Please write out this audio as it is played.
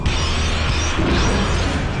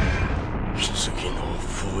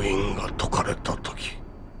封印が解かれた時、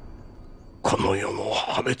この世の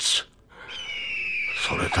破滅、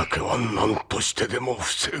それだけは何としてでも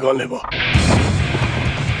防がねば。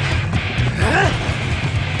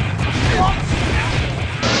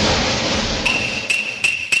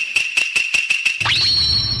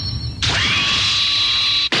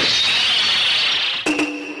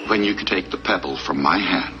When you take the pebble from my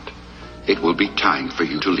hand, it will be time for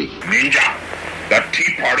you to leave. Ninja, the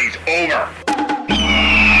tea party's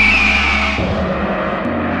over.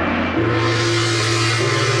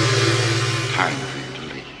 Time for you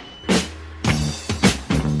to leave.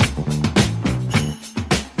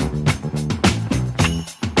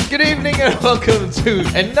 Good evening and welcome to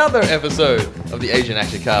another episode of the Asian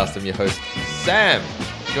Action Cast. I'm your host, Sam.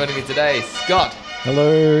 Joining me today, Scott.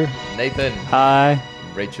 Hello. Nathan. Hi.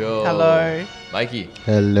 Rachel. Hello. Mikey.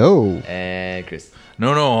 Hello. And Chris.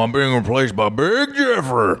 No, I'm being replaced by Big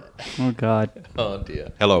Jeffrey. Oh, God. Oh,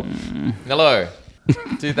 dear. Hello. Hello.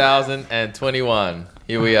 2021.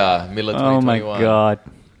 Here we are, middle of Oh, 2021. my God.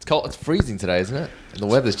 It's cold. It's freezing today, isn't it? And the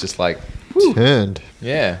weather's just like, Turned.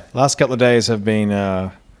 yeah. Last couple of days have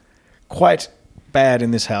been quite bad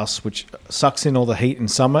in this house, which sucks in all the heat in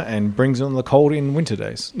summer and brings on the cold in winter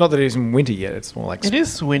days. Not that it isn't winter yet. It's more like... It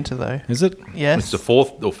is winter, though. Is it? Yes. It's the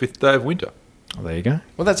fourth or fifth day of winter. Oh, there you go.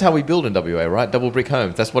 Well, that's how we build in WA, right? Double brick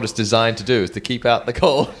homes. That's what it's designed to do, is to keep out the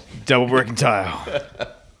cold. Double brick and tile.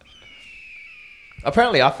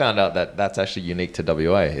 Apparently, I found out that that's actually unique to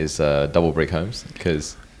WA, is double brick homes,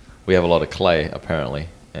 because we have a lot of clay, apparently,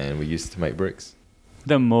 and we used to make bricks.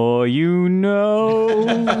 The more you know.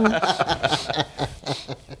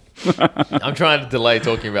 I'm trying to delay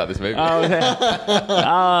talking about this movie.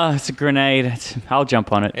 It's a grenade. I'll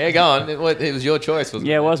jump on it. Yeah, go on. It was your choice, wasn't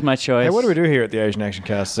it? Yeah, it was my choice. Hey, what do we do here at the Asian Action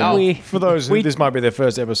Cast? For those who this might be their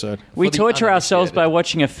first episode. We For the torture ourselves by uninitiated.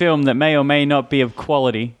 watching a film that may or may not be of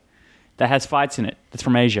quality that has fights in it. That's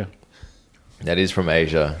from Asia. That is from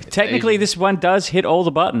Asia. It's Technically, Asian. this one does hit all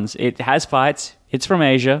the buttons. It has fights. It's from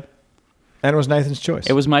Asia. And it was Nathan's choice.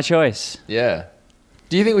 It was my choice. Yeah.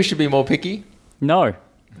 Do you think we should be more picky? No.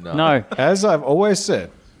 As I've always said,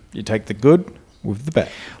 you take the good with the bad.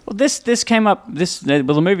 Well, this came up. The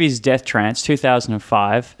movie is Death Trance,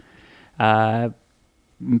 2005,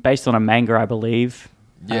 based on a manga, I believe.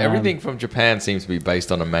 Yeah, everything from Japan seems to be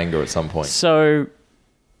based on a manga at some point. So,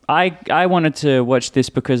 I wanted to watch this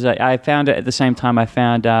because I found it at the same time I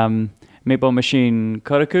found Meatball Machine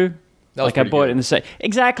Kodoku. That was Like I pretty bought good. it in the same.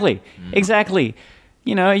 Exactly.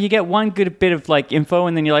 You know, you get one good bit of like info,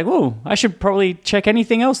 and then you're like, "Oh, I should probably check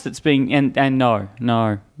anything else that's being." And no.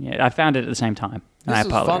 Yeah, I found it at the same time. And I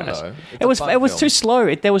This was fun, apologize. though. It's It a was fun it was film. too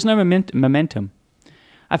slow. There was no momentum.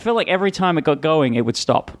 I feel like every time it got going, it would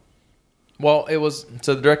stop. Well,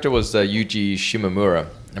 so the director was Yuji Shimomura.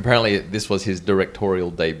 Apparently, this was his directorial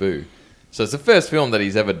debut. So it's the first film that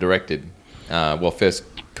he's ever directed. First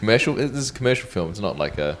commercial. This is a commercial film. It's not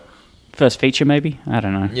like a... First feature, maybe. I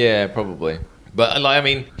don't know. Yeah, probably. But, like, I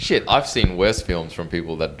mean, shit, I've seen worse films from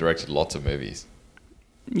people that directed lots of movies.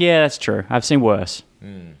 Yeah, that's true. I've seen worse.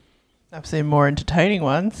 I've seen more entertaining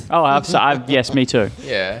ones. Oh, yes, me too.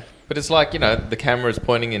 Yeah. But it's like, you know, the camera's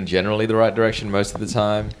pointing in generally the right direction most of the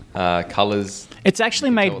time. Colours. It's actually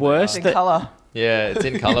You can made tell they worse. In that- colour. Yeah, it's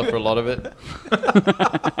in colour for a lot of it.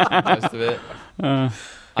 Most of it. I don't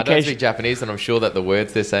occasion- speak Japanese, and I'm sure that the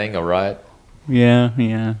words they're saying are right. Yeah.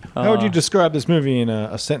 How would you describe this movie in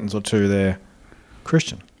a sentence or two there,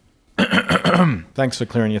 Christian? Thanks for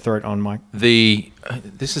clearing your throat on Mike.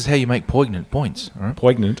 This is how you make poignant points. All right?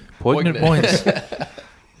 Poignant. Poignant points.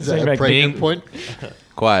 Is that a Make pregnant being- point?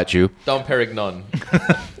 Quiet, you. Dom Perignon.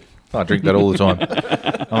 I drink that all the time.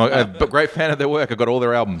 I'm a great fan of their work. I got all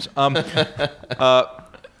their albums.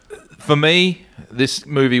 For me, this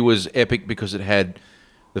movie was epic because it had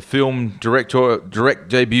the film direct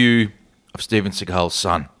debut of Steven Seagal's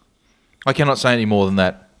son. I cannot say any more than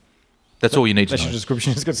that. That's all you need to That's know. your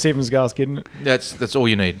description. It's got Steven Seagal's kid in it. That's all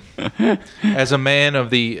you need. As a man of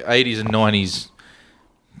the 80s and 90s,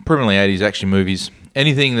 primarily 80s action movies,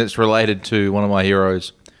 anything that's related to one of my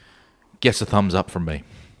heroes gets a thumbs up from me.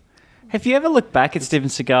 Have you ever looked back at Steven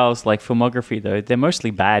Seagal's like filmography though? They're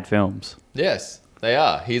mostly bad films. Yes, they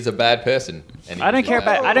are. He's a bad person. And he I don't was a care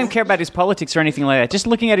bad about I don't care about his politics or anything like that. Just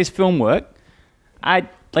looking at his film work,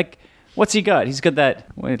 what's he got? He's got that.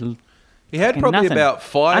 He had probably nothing. about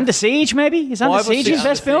five. Under Siege, maybe? Is Under 5 or Siege 6 his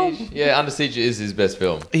best Under film? Siege. Yeah, Under Siege is his best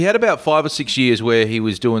film. He had about 5 or 6 years where he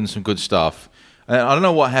was doing some good stuff. And I don't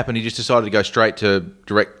know what happened. He just decided to go straight to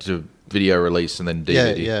direct to video release and then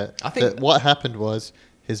DVD. Yeah. I think- What happened was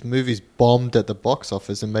his movies bombed at the box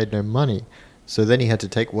office and made no money. So then he had to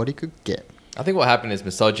take what he could get. I think what happened is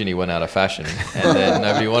misogyny went out of fashion, and then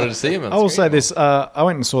nobody wanted to see him. On I will screen. say this: I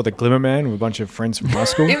went and saw The Glimmer Man with a bunch of friends from high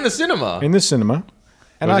school in the cinema. in the cinema.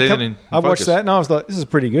 And Was I, it come- in I watched focus? that and I was like, this is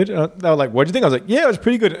pretty good. And they were like, what do you think? I was like, yeah, it was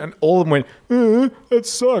pretty good. And all of them went, that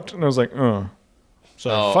sucked. And I was like, oh.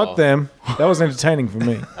 So Oh. fuck them. That was entertaining for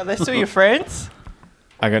me. Are they still your friends?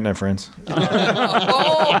 I got no friends.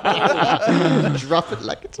 Drop it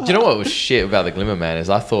like it's Do you know what was shit about the Glimmer Man is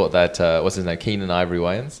I thought that what's his name, Keenan Ivory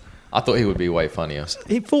Wayans. I thought he would be way funnier.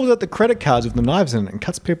 He pulls out the credit cards with the knives in it and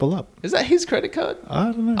cuts people up. Is that his credit card? I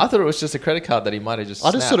don't know. I thought it was just a credit card that he might have just.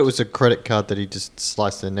 I just thought snapped. it was a credit card that he just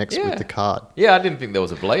sliced their necks Yeah. with the card. Yeah, I didn't think there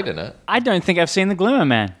was a blade in it. I don't think I've seen The Glimmer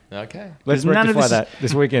Man. Okay. Let's none of rectify this- that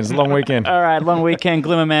this weekend. It's a long weekend. All right, long weekend,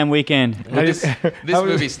 Glimmer Man weekend. How This, did- this how would-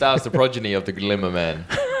 movie stars the progeny of the Glimmer Man.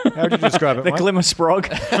 How would you describe it, The Mike? Glimmer Sprog.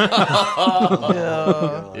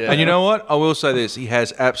 Yeah. And you know what? I will say this: he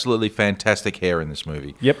has absolutely fantastic hair in this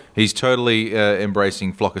movie. Yep. He's totally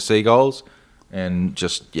embracing Flock of Seagulls, and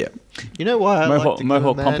just yeah. You know why I Mohawk- like the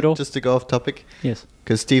Mohawk Glimmer Man, Pompadour? just to go off topic? Yes.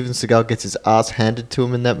 Because Steven Seagal gets his ass handed to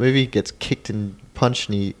him in that movie, gets kicked and punched,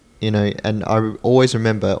 and he, and I always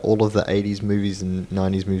remember all of the 80s movies and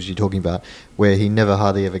 90s movies you're talking about, where he never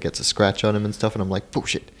hardly ever gets a scratch on him and stuff, and I'm like,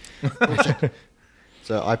 bullshit. Bullshit.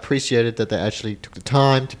 So I appreciated that they actually took the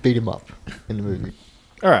time to beat him up in the movie.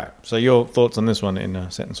 All right. So your thoughts on this one in a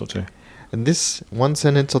sentence or two? And this one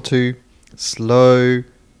sentence or two, slow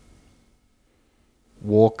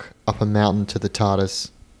walk up a mountain to the TARDIS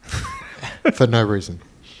for no reason.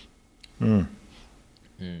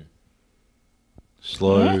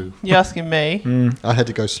 Slow. You asking me? I had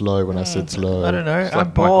to go slow when I said slow. I don't know. It's I'm like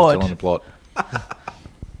Michael bored. telling the plot.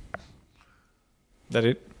 That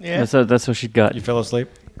it? Yeah, That's what she got. You fell asleep?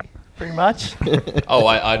 pretty much. Oh,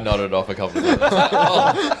 I nodded off a couple of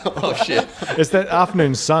times. Oh, shit. It's that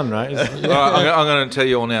afternoon sun, right? It's, All right, I'm going to tell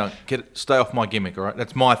you all now. Stay off my gimmick, all right?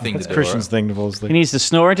 That's my thing it's to do. Christian's all right? thing to fall He asleep. needs to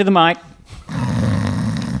snore into the mic.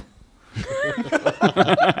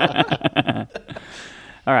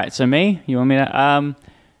 All right, so me, you want me to?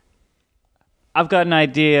 I've got an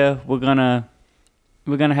idea. We're gonna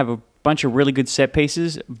have a bunch of really good set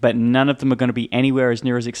pieces, but none of them are going to be anywhere as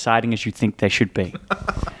near as exciting as you think they should be.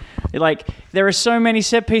 Like there are so many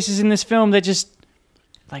set pieces in this film. They're just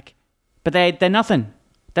like, but they're nothing.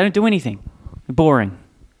 They don't do anything. They're boring.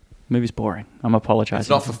 The movie's boring. I'm apologizing. It's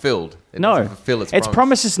not fulfilled. It No, doesn't fulfill its its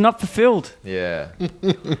promise is not fulfilled. Yeah.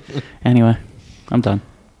 Anyway, I'm done.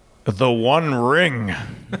 The One Ring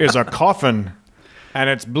is a coffin, and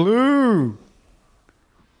it's blue.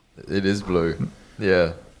 It is blue.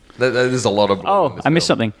 Yeah. There's a lot of blue. in Oh, this I missed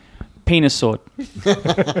film. something. Penis sword.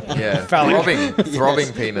 Yeah. Phallic.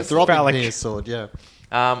 Throbbing penis. Throbbing Phallic. penis sword, yeah.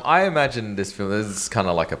 I imagine this film, this is kind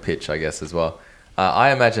of like a pitch, I guess, as well.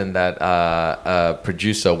 I imagine that a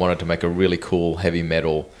producer wanted to make a really cool heavy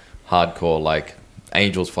metal, hardcore, like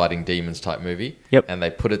angels fighting demons type movie. Yep. And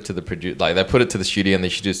they put it to the they put it to the studio, and the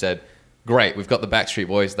studio said, "Great, we've got the Backstreet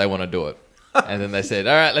Boys. They want to do it." And then they said,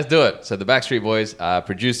 "All right, let's do it." So the Backstreet Boys are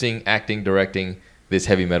producing, acting, directing this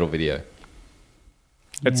heavy metal video.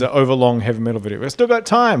 It's an overlong heavy metal video. We've still got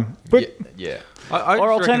time. Quick. Yeah. I Or just reckon-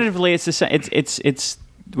 alternatively, it's the same. It's.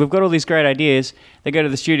 We've got all these great ideas. They go to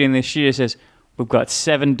the studio, and the studio says, "We've got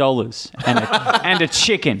 $7 and a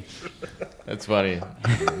chicken." That's funny.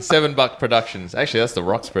 $7 Productions. Actually, that's the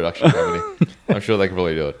Rocks production company. I'm sure they could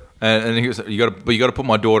probably do it. And he goes, you got to put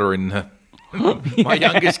my daughter in. My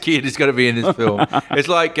youngest kid is got to be in this film. It's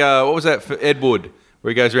like what was that for Ed Wood, where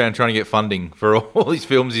he goes around trying to get funding for all these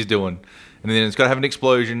films he's doing, and then it's got to have an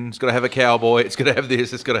explosion. It's got to have a cowboy. It's got to have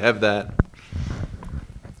this. It's got to have that.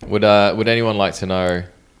 Would anyone like to know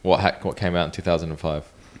what came out in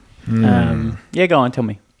 2005? Yeah, go on, tell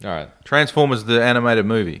me. All right. Transformers, the animated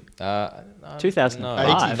movie. 2005. No,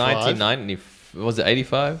 85. 1990. Was it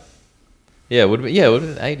 85? Yeah, it would have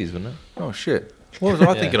been the 80s, wouldn't it? Oh shit! What was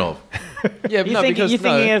I thinking of? Yeah, You think- you're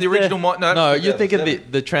thinking of The original. no, you're thinking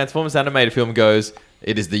the Transformers animated film goes.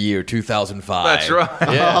 It is the year 2005. That's right.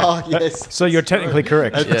 Yeah. Oh, yes. So you're technically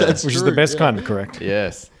correct, That's which is true, the best yeah. kind of correct.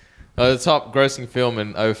 Yes. The top grossing film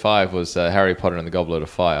in 05 was Harry Potter and the Goblet of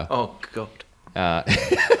Fire. Oh god.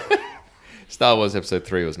 Star Wars Episode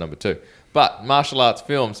 3 was number 2. But martial arts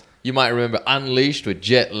films, you might remember Unleashed with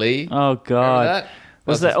Jet Li. Oh Remember God. that?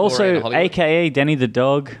 Was That that was his foray into also Hollywood. AKA Danny the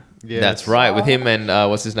Dog? Yes. That's right, with him and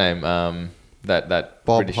what's his name? That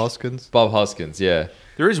Bob British Hoskins. Bob Hoskins, yeah.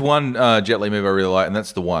 There is one Jet Li movie I really like, and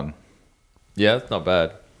that's The One. Yeah, that's not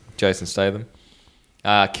bad. Jason Statham.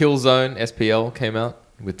 Killzone SPL came out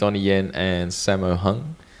with Donnie Yen and Sammo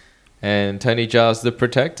Hung. And Tony Jaa's The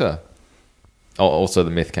Protector. Oh, also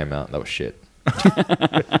The Myth came out. That was shit.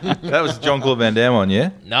 That was John Claude Van Damme one,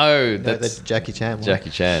 yeah? No, That's that's Jackie Chan. one. Jackie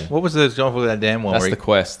Chan. What was the John Claude Van Damme one? That's where the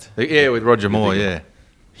quest. yeah, with Roger Moore, big- yeah.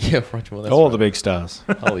 Yeah, Roger Moore. That's All right. the big stars.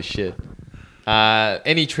 Holy shit.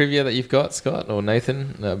 Any trivia that you've got, Scott or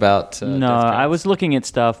Nathan, about No, Death I Trance? was looking at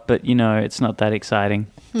stuff, but it's not that exciting.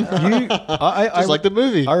 Just like the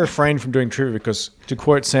movie. I refrain from doing trivia because, to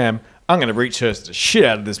quote Sam, I'm going to research the shit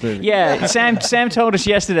out of this movie. Yeah, Sam told us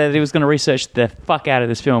yesterday that he was going to research the fuck out of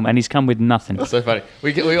this film, and he's come with nothing. So funny.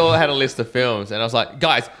 We all had a list of films, and I was like,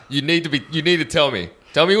 guys, you need to tell me.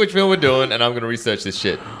 Tell me which film we're doing, and I'm going to research this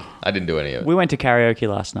shit. I didn't do any of it. We went to karaoke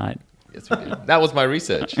last night. Yes, we did. That was my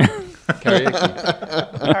research.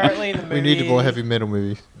 Karaoke. Apparently, the movie. We need more heavy metal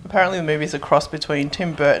movies. Apparently, the movie is a cross between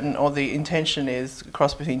Tim Burton, or the intention is a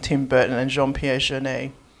cross between Tim Burton and Jean-Pierre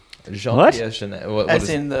Jeunet. Jean-Pierre Jeunet. What As is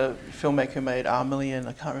in the filmmaker who made Armillion.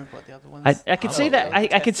 I can't remember what the other ones. I could see that.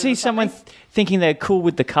 I could see someone thinking they're cool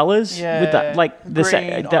with the colors, with the, like the,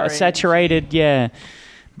 Green, the orange. saturated, yeah.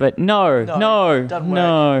 But no, doesn't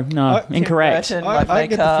work. Tim incorrect. Burton, like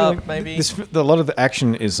makeup, maybe. A lot of the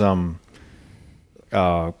action is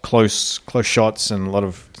close shots, and a lot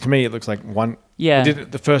of, to me, it looks like one. Yeah. Did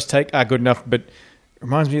it the first take are good enough, but it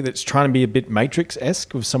reminds me that it's trying to be a bit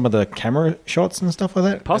Matrix-esque with some of the camera shots and stuff like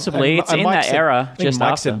that. Possibly. It's in Mike that said- era, I think just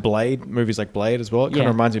Mike after. said Blade, movies like Blade as well. It kind Yeah.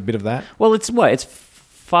 of reminds me a bit of that. Well, it's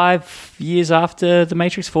 5 years after the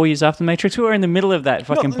Matrix, 4 years after the Matrix. We were in the middle of that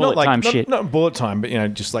fucking bullet time shit. Not bullet time, but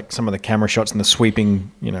just like some of the camera shots and the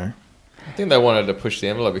sweeping. I think they wanted to push the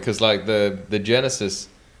envelope because, like, the Genesis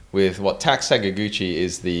with Tak Sakaguchi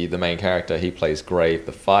is the main character. He plays Grave,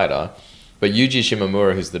 the fighter. But Yuji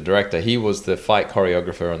Shimomura, who's the director, he was the fight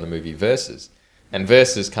choreographer on the movie Versus. And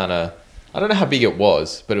Versus kind of, I don't know how big it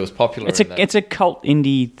was, but it was popular. It's a cult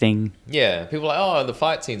indie thing. Yeah, people are like, oh, the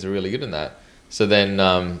fight scenes are really good in that. So then,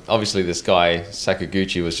 obviously, this guy,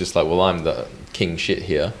 Sakaguchi, was just like, well, I'm the king shit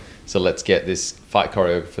here. So let's get this fight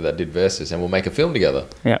choreographer that did Versus, and we'll make a film together.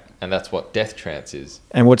 Yeah. And that's what Death Trance is.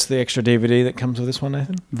 And what's the extra DVD that comes with this one,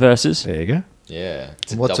 Nathan? Versus. There you go. Yeah.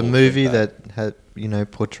 It's What's a double movie flip that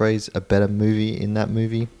portrays a better movie in that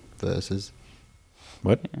movie versus?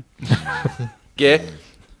 What? Yeah.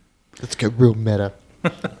 Let's go real meta.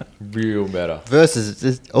 real meta. Versus,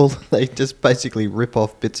 they just basically rip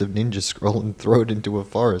off bits of Ninja Scroll and throw it into a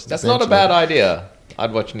forest. That's not a bad idea.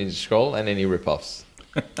 I'd watch Ninja Scroll and any rip-offs.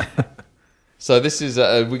 So this is,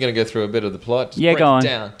 we're going to go through a bit of the plot. Just Yeah, break go it on.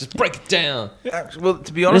 down. Just break it down. Well,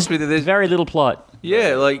 to be honest with you, there's very little plot.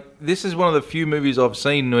 Yeah, like this is one of the few movies I've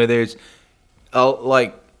seen where there's,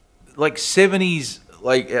 like 70s,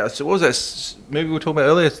 so what was that movie we were talking about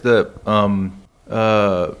earlier? It's the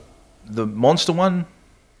monster one.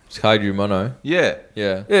 It's Kaiju Mono. Yeah,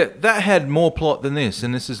 Yeah. that had more plot than this,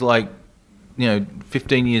 and this is like,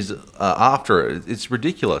 15 years after it. It's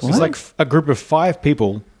ridiculous. It's like a group of 5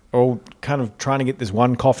 people are all kind of trying to get this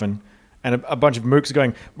one coffin, and a bunch of mooks are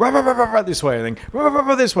going rah, this way, and then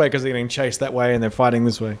rah, this way because they're getting chased that way and they're fighting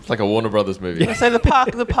this way. It's like a Warner Brothers movie. So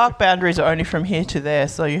the park boundaries are only from here to there,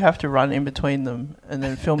 so you have to run in between them and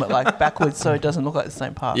then film it like backwards so it doesn't look like the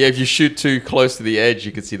same park. Yeah, if you shoot too close to the edge,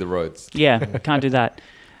 you can see the roads. Yeah, can't do that.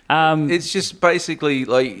 It's just basically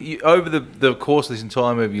like over the course of this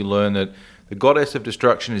entire movie, you learn that the goddess of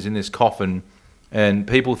destruction is in this coffin, and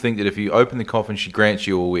people think that if you open the coffin, she grants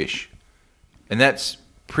you a wish, and that's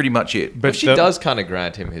pretty much it. But she does kind of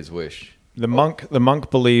grant him his wish. The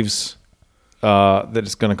monk believes that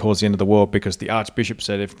it's going to cause the end of the world because the archbishop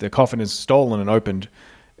said if the coffin is stolen and opened,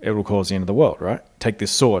 it will cause the end of the world. Right? Take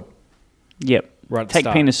this sword. Yep. Right. At the Take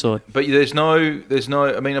start. penis sword. But there's no.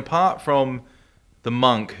 I mean, apart from the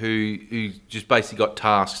monk who just basically got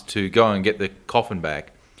tasked to go and get the coffin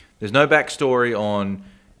back, there's no backstory on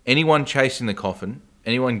anyone chasing the coffin,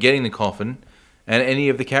 anyone getting the coffin, and any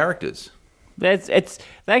of the characters. They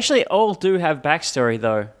actually all do have backstory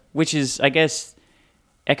though, which is, I guess,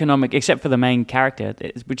 economic, except for the main character,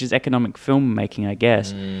 which is economic filmmaking, I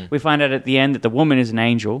guess. We find out at the end that the woman is an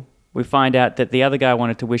angel. We find out that the other guy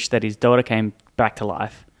wanted to wish that his daughter came back to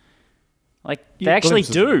life. Like, they actually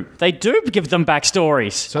glimpses do. They do give them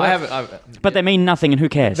backstories. So But they mean nothing, and who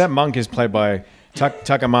cares? that monk is played by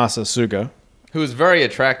Takamasa Suga. Who is very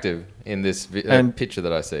attractive in this And- picture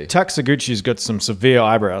that I see. Taksaguchi's got some severe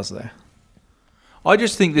eyebrows there. I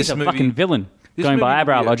just think this He's a movie, fucking villain, this going by movie would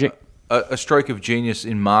eyebrow be logic. a stroke of genius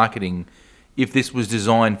in marketing. If this was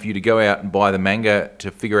designed for you to go out and buy the manga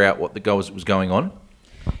to figure out what was going on.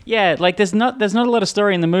 Yeah, like there's not a lot of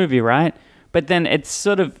story in the movie, right? But then it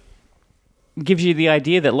sort of gives you the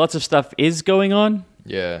idea that lots of stuff is going on,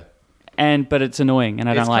 Yeah. but it's annoying, and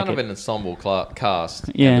I don't It's like kind of it. an ensemble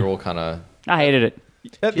cast. Yeah. And they're all kind of... I hated it.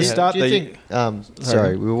 At the start, do you think?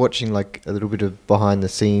 Sorry, we were watching like a little bit of behind the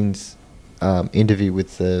scenes interview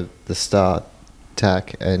with the star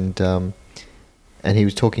Tack, and he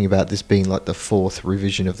was talking about this being like the 4th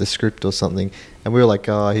revision of the script or something, and we were like,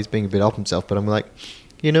 oh, he's being a bit up himself. But I'm like,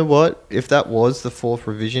 you know what? If that was the 4th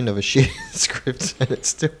revision of a shit script and it's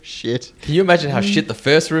still shit, Can you imagine how shit the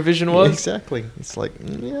first revision was? exactly. It's like,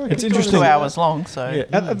 yeah, It's It's interesting. 2 hours long, so Yeah,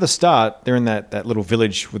 at the start, they're in that little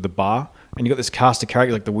village with the bar, and you got this cast of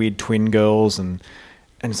characters like the weird twin girls, and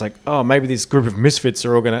it's like, oh, maybe this group of misfits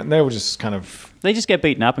are all gonna. And they were just kind of. They just get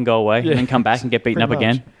beaten up and go away, Yeah. and then come back and get beaten up Pretty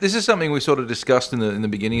much. again. This is something we sort of discussed in the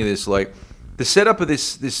beginning of this. Like the setup of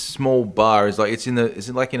this small bar is like it's in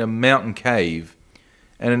a mountain cave,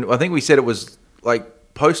 and I think we said it was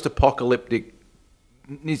like post-apocalyptic.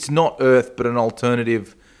 It's not Earth, but an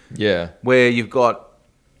alternative Yeah. where you've got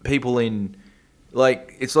people in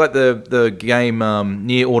like it's like the game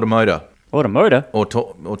Near Automata. Automata.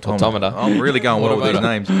 Automata. I'm really going with all these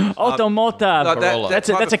names. Automata. Like that- Corolla. that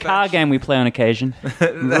type That's a of car fashion- game we play on occasion.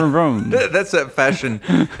 Vroom, vroom. That's that fashion,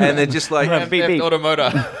 and they're just like, Beep, beep.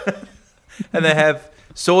 Automotor. and they have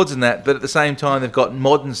swords and that, but at the same time they've got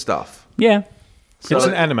modern stuff. Yeah. It's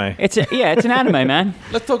an anime. It's an anime, man.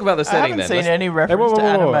 Let's talk about the I setting haven't then. seen Let's- any reference to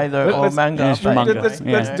anime though, or manga. yeah, but manga. anyway, Let's you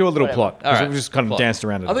know, do a little whatever. plot. All right. We just kind of Plot. danced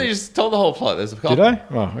around it. I thought you just told the whole plot. There's a Did couple. I?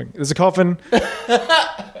 Oh, there's a coffin.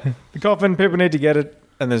 The coffin. People need to get it,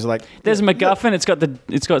 and there's like. There's a MacGuffin.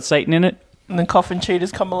 It's got Satan in it. And then coffin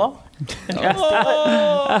cheaters come along.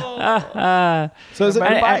 So is it, Remember-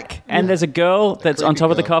 And, bike. and there's a girl that's on creepy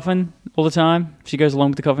top of the girl. coffin all the time. She goes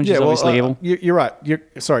along with the coffin. She's obviously evil. You're right.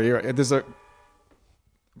 Sorry, you're right. There's a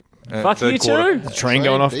Fuck third you quarter. too. train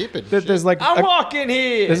going off. beeping. There's like I'm walking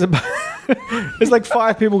here. there's there's like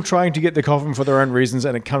 5 people trying to get the coffin for their own reasons,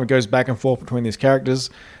 and it kind of goes back and forth between these characters.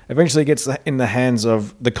 Eventually, it gets in the hands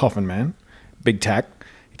of the coffin man, Big Tack.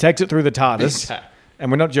 He takes it through the TARDIS, Tack. and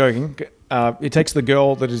we're not joking. He takes the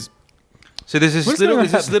girl that is. So there's this What's little going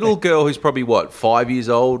on there's this little girl who's probably what 5 years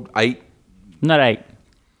old, 8. Not 8.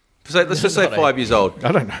 So let's just say Not 5 years old.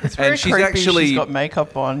 I don't know. It's very And she's creepy. actually- She's got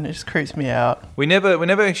makeup on. It just creeps me out. We never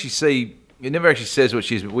actually see. It never actually says what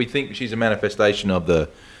she is. But we think she's a manifestation of the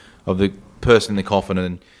person in the coffin,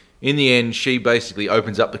 and in the end, she basically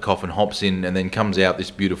opens up the coffin, hops in, and then comes out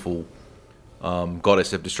this beautiful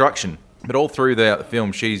goddess of destruction. But all through the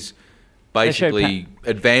film, she's basically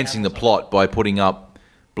advancing the plot by putting up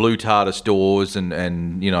blue TARDIS doors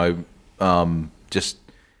and you know just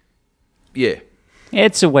yeah.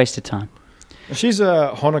 It's a waste of time. She's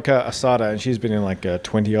Honoka Asada, and she's been in like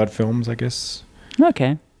 20 odd films, I guess.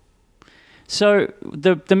 Okay. So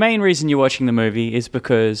the main reason you're watching the movie is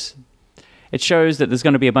because it shows that there's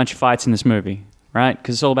going to be a bunch of fights in this movie, right?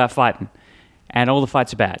 Because it's all about fighting, and all the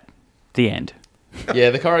fights are bad. The end. Yeah,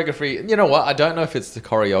 the choreography. You know what? I don't know if it's the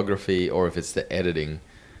choreography or if it's the editing.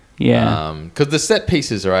 Yeah. Because the set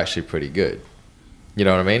pieces are actually pretty good. You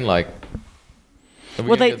know what I mean? Like. are we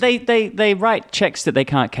Well, gonna get- they write checks that they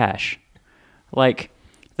can't cash. Like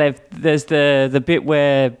there's the bit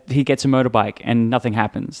where he gets a motorbike and nothing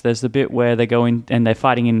happens. There's the bit where they go in and they're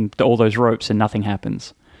fighting in all those ropes and nothing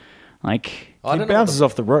happens. Like I He don't know bounces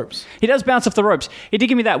off the ropes. he does bounce off the ropes. He did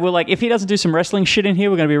give me that. We're like, if he doesn't do some wrestling shit in here,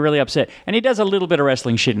 we're going to be really upset. And he does a little bit of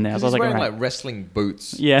wrestling shit in there. So I He's was like, wearing all right. like wrestling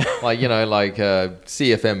boots. Yeah. Like, you know, like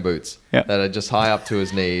CFM boots Yeah. that are just high up to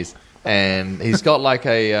his knees. And he's got like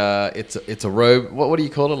it's a robe. What do you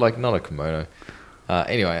call it? Like, not a kimono.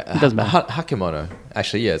 Anyway, doesn't matter. Hakimono.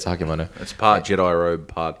 Actually, yeah, it's a Hakimono. It's part Jedi robe,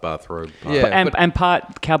 part bathrobe. Part Yeah. and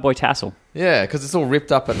part cowboy tassel. Yeah, because it's all ripped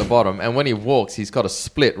up at the bottom. And when he walks, he's got a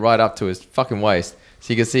split right up to his fucking waist.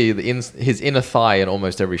 So you can see his inner thigh in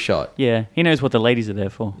almost every shot. Yeah, he knows what the ladies are there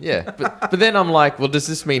for. Yeah, but then I'm like, well, does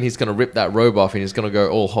this mean he's going to rip that robe off and he's going to go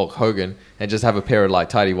all Hulk Hogan and just have a pair of like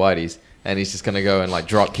tidy whities and he's just going to go and like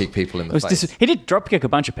drop kick people in the face? He did dropkick a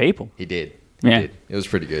bunch of people. He did. Yeah. He did. It was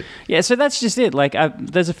pretty good. Yeah, so that's just it. Like,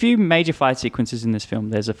 there's a few major fight sequences in this film.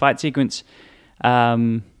 There's a fight sequence.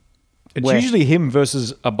 It's Where- usually him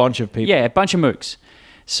versus a bunch of people. Yeah, a bunch of mooks.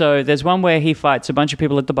 So there's one where he fights a bunch of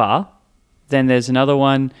people at the bar. Then there's another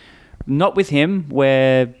one, not with him,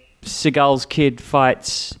 where Seagal's kid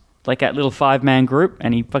fights like that little 5-man group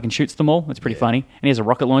and he fucking shoots them all. It's pretty funny. And he has a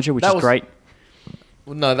rocket launcher, which That is was- great.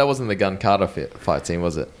 Well, no, that wasn't the Gun Carter fight scene,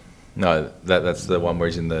 was it? No, that's the one where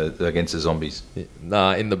he's in the against the zombies.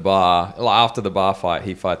 Nah, in the bar. Like after the bar fight,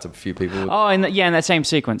 he fights a few people. Oh, in that same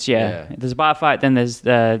sequence, yeah. Yeah. There's a bar fight, then there's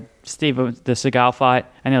the Seagal fight.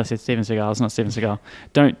 I nearly said Steven Seagal. It's not Steven Seagal.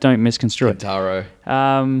 Don't misconstrue it. Taro.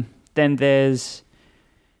 Then there's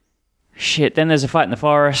a fight in the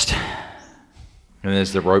forest. And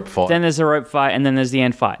there's the rope fight. Then there's the rope fight, and then there's the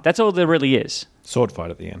end fight. That's all there really is. Sword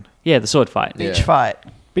fight at the end. Yeah, the sword fight. Yeah. Beach fight.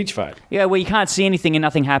 Beach fight. Yeah, where you can't see anything and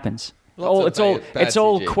nothing happens. Lots of bad It's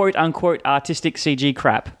all CG. quote unquote artistic CG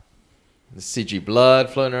crap. The CG blood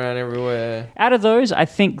floating around everywhere. Out of those, I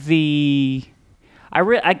think there's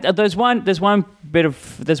one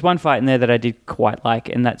fight in there that I did quite like,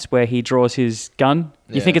 and that's where he draws his gun.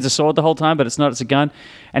 You Yeah. think it's a sword the whole time, but it's not. It's a gun,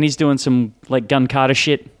 and he's doing some like gun Carter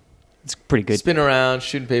shit. It's pretty good. Spin around,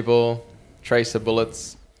 shooting people, tracer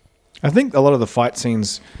bullets. I think a lot of the fight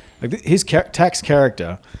scenes, like his Tack's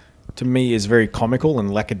character, to me is very comical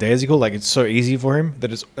and lackadaisical. Like it's so easy for him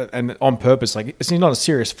that it's and on purpose. Like it's not a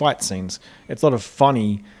serious fight scenes. It's a lot of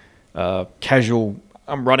funny, casual.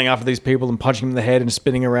 I'm running after these people and punching him in the head and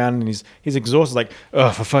spinning around, and he's exhausted. Like, oh,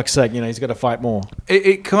 for fuck's sake, he's got to fight more.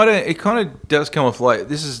 It kind of does come off like,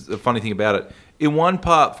 this is the funny thing about it. In one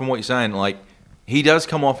part, from what you're saying, like he does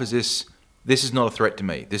come off as this is not a threat to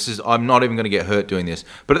me. I'm not even going to get hurt doing this.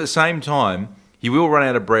 But at the same time, he will run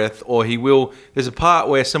out of breath, or there's a part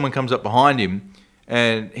where someone comes up behind him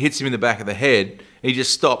and hits him in the back of the head, and he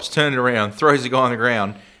just stops, turns around, throws the guy on the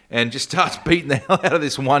ground, and just starts beating the hell out of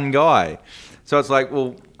this one guy. So it's like,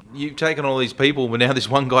 well, you've taken all these people, but now this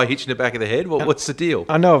one guy hits you in the back of the head? Well, what's the deal?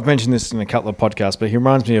 I know I've mentioned this in a couple of podcasts, but he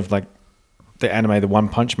reminds me of like the anime, the One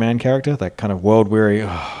Punch Man character, that kind of world weary.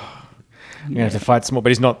 You have to fight some more, but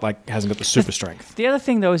he's not like hasn't got the super strength. The other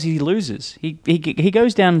thing though is he loses. He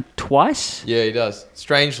goes down twice. Yeah, he does.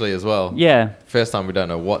 Strangely as well. Yeah. First time we don't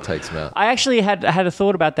know what takes him out. I actually had a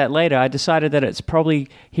thought about that later. I decided that it's probably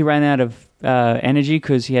he ran out of energy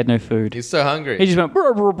because he had no food. He's so hungry. He just went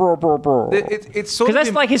brr, brr, brr, brr, brr. It's sort Because of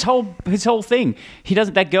that's like his whole thing.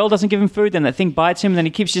 That girl doesn't give him food, then that thing bites him, and then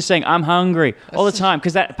he keeps just saying, "I'm hungry" all the time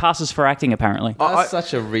because that passes for acting apparently. That's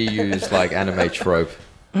such a reused like anime trope.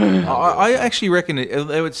 I actually reckon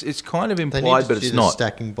it's kind of They need implied, to but do it's the not.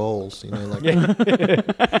 stacking balls, like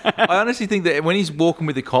I honestly think that when he's walking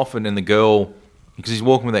with the coffin and the girl, because he's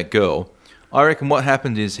walking with that girl, I reckon what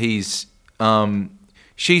happened is she's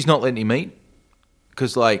not letting him eat,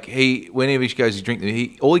 because like whenever he goes to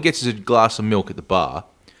drink, all he gets is a glass of milk at the bar,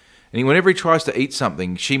 and whenever he tries to eat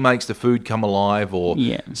something, she makes the food come alive, or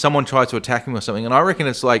someone tries to attack him or something, and I reckon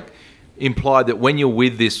it's like implied that when you're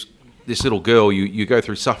with this little girl, you go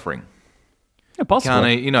through suffering. Yeah,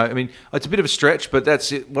 possibly. I mean, it's a bit of a stretch, but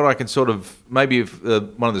that's what I can sort of, maybe if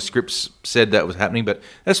one of the scripts said that was happening, but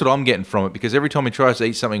that's what I'm getting from it, because every time he tries to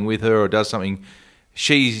eat something with her or does something,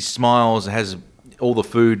 she smiles, has all the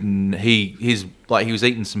food, and he's like he was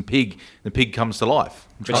eating some pig, the pig comes to life.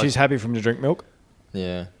 But she's happy for him to drink milk.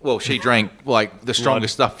 Yeah. Well, she drank like the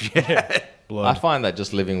strongest stuff. Yeah. I find that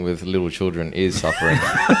just living with little children is suffering.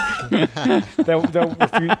 They'll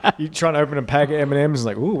refuse. You try and open a pack of M&Ms,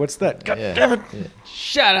 like, ooh, what's that? God damn it! Yeah.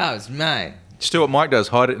 Shut up, it's mine. Just do what Mike does: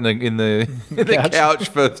 hide it in the couch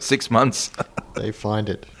for 6 months. they find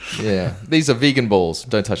it. Yeah. These are vegan balls.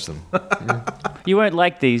 Don't touch them. You won't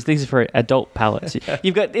like these. These are for adult palates.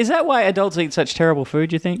 Is that why adults eat such terrible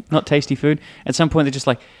food, you think? Not tasty food? At some point, they're just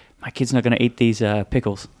like, my kid's not going to eat these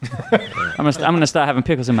pickles. I'm going to start having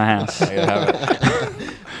pickles in my house.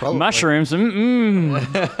 Mushrooms.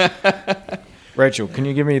 Rachel, can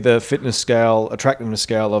you give me the attractiveness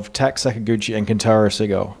scale of Tak Sakaguchi and Kentaro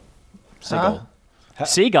Seagull? Seagull.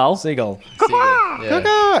 Seagull.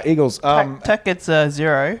 Yeah. Eagles. Tak gets 0.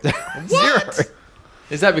 Zero.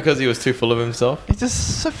 Is that because he was too full of himself? It's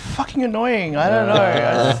just so fucking annoying. I don't know.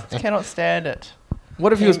 I just cannot stand it.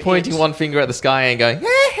 What if he was pointing one finger at the sky and going,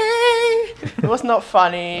 It was not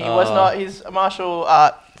funny. It was not his martial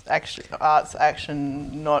arts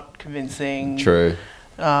action not convincing. True.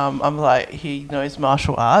 I'm like, he knows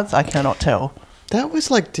martial arts. I cannot tell. That was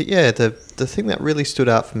like, the thing that really stood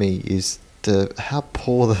out for me is how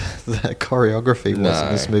poor the choreography was in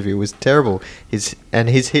this movie. It was terrible. His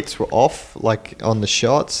hits were off, like on the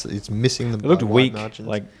shots. It's missing the. It looked weak. margins.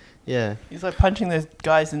 Like, yeah, He's like punching those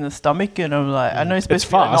guys in the stomach, and I'm like, I know he's supposed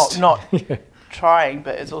It's to be like, fast. not trying,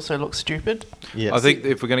 but it also looks stupid. yeah. I think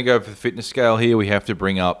if we're going to go for the fitness scale here, we have to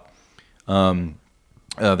bring up the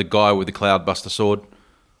guy with the Cloudbuster sword.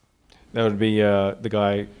 that would be the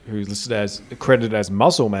guy who's credited as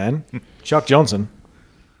Muscle Man, Chuck Johnson.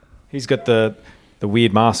 He's got the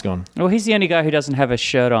weird mask on. Well, he's the only guy who doesn't have a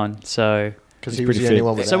shirt on, so... because he's he was pretty the only fit.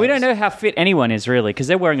 one with So we abs. don't know how fit anyone is, really, because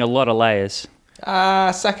they're wearing a lot of layers.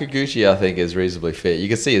 Sakaguchi, I think, is reasonably fit. You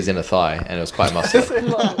could see his inner thigh, and it was quite muscular.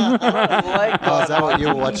 Oh, is that what you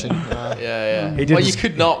were watching? Yeah. He Well, didn't you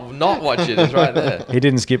could not watch it. It's right there. He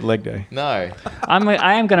didn't skip leg day. No.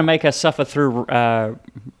 I am going to make her suffer through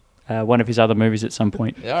one of his other movies at some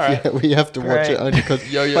point. Yeah, all right. Yeah, we have to watch it Great. only because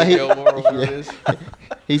Yo-Yo Gilmore or whatever it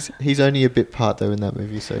is. he's only a bit part though in that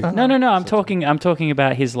movie. So No. I'm talking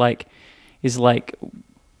about his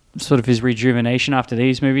sort of his rejuvenation after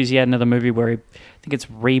these movies. He had another movie where I think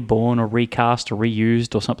it's reborn or recast or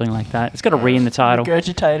reused or something like that. It's got a re in the title.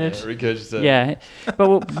 Regurgitated. Regurgitate. Yeah,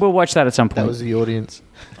 but we'll watch that at some that point. was the audience.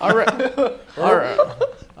 I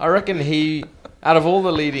reckon he, out of all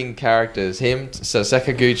the leading characters, so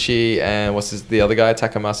Sakaguchi and the other guy,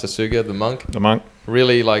 Takamasa Suga, the monk,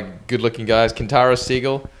 really like good-looking guys. Kintaro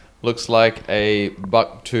Siegel looks like a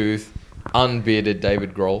buck-toothed, unbearded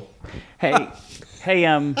David Grohl. Hey,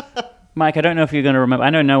 Mike, I don't know if you're going to remember. I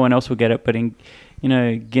know no one else will get it, but in,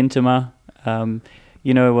 Gintama,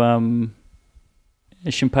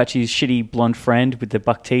 Shinpachi's shitty blonde friend with the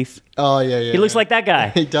buck teeth. Oh yeah. He looks like that guy.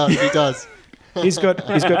 He does. He's got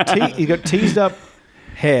teased up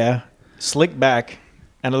hair, slicked back,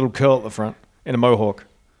 and a little curl at the front in a mohawk.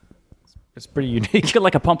 It's pretty He's unique. got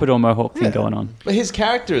like a pompadour mohawk thing going on. But his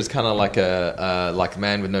character is kind of like a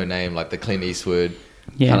man with no name, like the Clint Eastwood,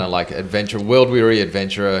 Yeah. kind of like world-weary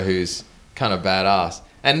adventurer who's kind of badass.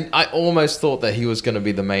 And I almost thought that he was going to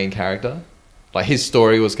be the main character. Like his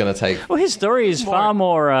story was going to take... Well, his story is far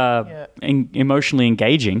more emotionally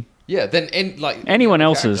engaging. Yeah, than Anyone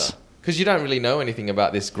else's. Because you don't really know anything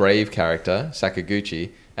about this grave character,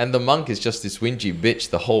 Sakaguchi, and the monk is just this whingy bitch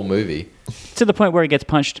the whole movie. To the point where he gets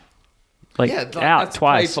punched out that's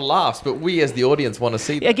twice. played for laughs, but we as the audience want to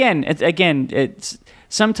see that. Again, it's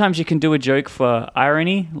sometimes you can do a joke for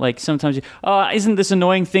irony. Like sometimes, isn't this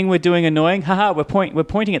annoying thing we're doing annoying? Haha, we're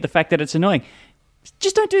pointing at the fact that it's annoying.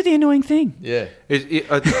 Just don't do the annoying thing. Yeah.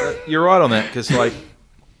 You're right on that because, like,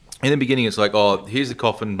 in the beginning, it's like, oh, here's the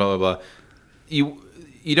coffin, blah blah blah.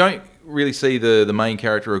 You don't really see the main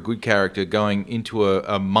character or a good character going into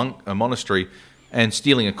a monastery and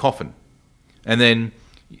stealing a coffin, and then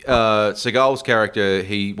Seagal's character,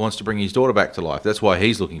 he wants to bring his daughter back to life. That's why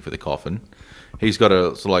he's looking for the coffin. He's got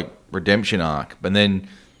a sort of like redemption arc, and then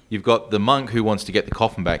you've got the monk who wants to get the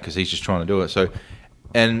coffin back because he's just trying to do it. So.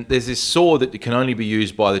 And there's this sword that can only be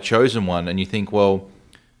used by the chosen one, and you think, well,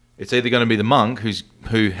 it's either going to be the monk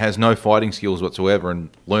who has no fighting skills whatsoever and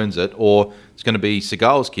learns it, or it's going to be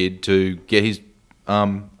Seagal's kid to get his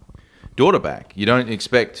daughter back. You don't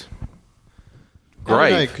expect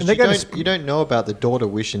grave. Because you don't know about the daughter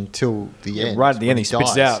wish until the end. Right at the end, when he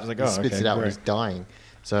spits it dies. out. It's like, he spits it out when great. he's dying.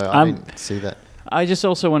 So I didn't see that. I just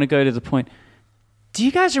also want to go to the point. Do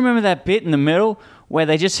you guys remember that bit in the middle where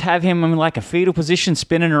they just have him in like a fetal position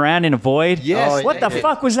spinning around in a void? Yes. What the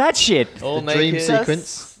fuck was that shit? All The dream naked.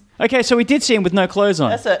 sequence. Okay, so we did see him with no clothes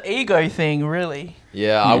on. That's an ego thing, really.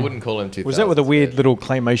 Yeah, I wouldn't call him 2000. Was that with the weird little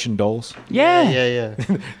claymation dolls? Yeah. Yeah.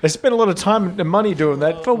 They spent a lot of time and money doing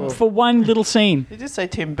that. For one little scene. They did say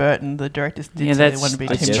Tim Burton. The directors did Yeah, say they that's- wanted to be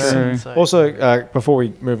that's Tim true. Burton. So. Also, before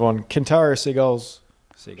we move on, Kintaro Seagal.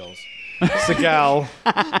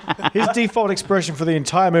 His default expression for the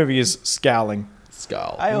entire movie is scowling.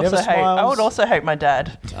 skull? I never smiles. would also hate my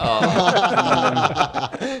dad.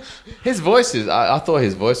 His voice is. I thought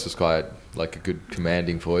his voice was quite like a good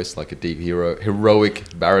commanding voice, like a deep heroic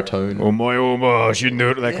baritone. Oh my, shouldn't do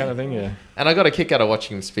it, that kind of thing, yeah. And I got a kick out of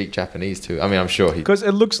watching him speak Japanese too. I mean, I'm sure he. Because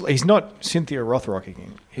it looks like he's not Cynthia Rothrock.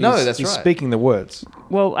 No, that's he's right. speaking the words.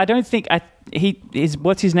 Well, I don't think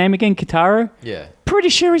what's his name again? Kitaro? Yeah. Pretty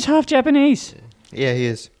sure he's half Japanese. Yeah, he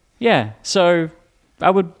is. Yeah, so I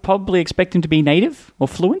would probably expect him to be native or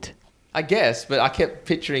fluent. I guess, but I kept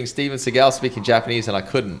picturing Steven Seagal speaking Japanese and I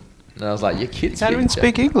couldn't. And I was like, "Your kids Can't even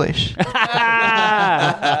speak English.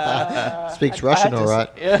 Speaks Russian, all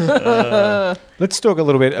right. Let's talk a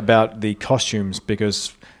little bit about the costumes,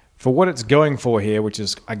 because for what it's going for here, which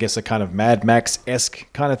is, I guess, a kind of Mad Max-esque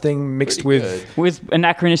kind of thing mixed Pretty with... good. With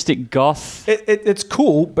anachronistic goth. It's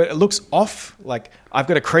cool, but it looks off. Like, I've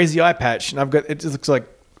got a crazy eye patch, and it just looks like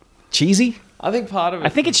cheesy. I think part of it. I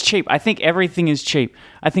think it's cheap. I think everything is cheap.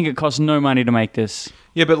 I think it costs no money to make this.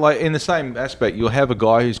 Yeah, but like in the same aspect, you'll have a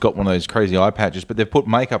guy who's got one of those crazy eye patches, but they've put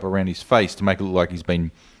makeup around his face to make it look like he's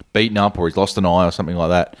been beaten up or he's lost an eye or something like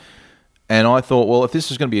that. And I thought, well, if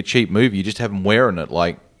this is going to be a cheap movie, you just have him wearing it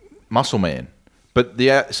like Muscle Man. But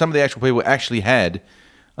some of the actual people actually had,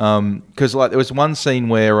 because like there was one scene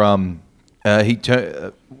where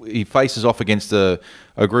he faces off against a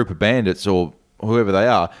group of bandits or whoever they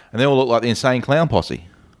are, and they all look like the Insane Clown Posse.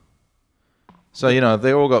 So, if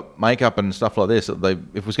they all got makeup and stuff like this, if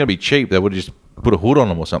it was going to be cheap, they would have just put a hood on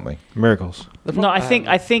them or something. Miracles. No, I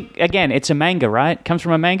think again, it's a manga, right? It comes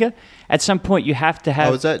from a manga. At some point, you have to have.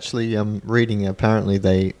 I was actually reading. Apparently,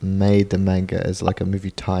 they made the manga as like a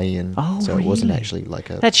movie tie-in, Oh, so it wasn't really? actually like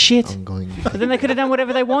a That's shit. ongoing. But then they could have done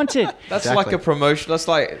whatever they wanted. That's Exactly. like a promotion. That's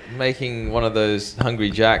like making one of those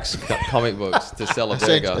Hungry Jacks comic books to sell a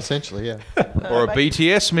burger. Essentially, yeah. Or a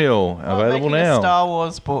BTS meal available making now. a Star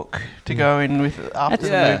Wars book to go in with after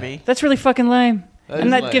Yeah. the movie. That's really fucking lame. That And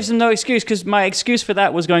is that lame. gives them no excuse, because my excuse for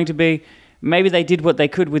that was going to be maybe they did what they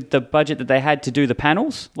could with the budget that they had to do the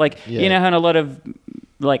panels. Like, Yeah. you know how in a lot of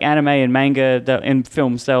like anime and manga in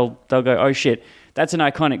films, they'll go, oh shit, that's an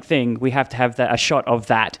iconic thing. We have to have a shot of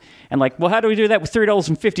that. And like, well, how do we do that with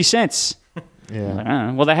 $3.50?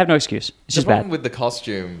 Yeah. Well, they have no excuse. It's The just problem bad. with the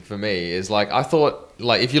costume for me is like I thought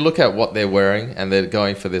like if you look at what they're wearing and they're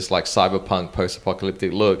going for this like cyberpunk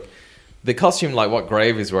post-apocalyptic look, the costume like what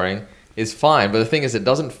Grave is wearing is fine, but the thing is it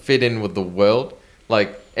doesn't fit in with the world.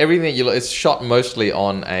 Like everything that you look, it's shot mostly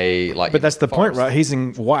on a like. But that's the point, forest. right? He's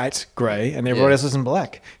in white, grey, and everyone Yeah. else is in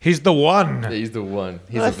black. He's the one. He's the one.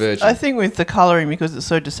 He's I a th- virgin. I think with the colouring, because it's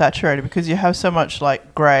so desaturated, because you have so much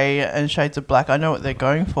like grey and shades of black, I know what they're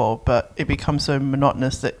going for, but it becomes so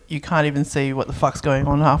monotonous that you can't even see what the fuck's going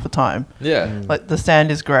on half the time. yeah. Like the sand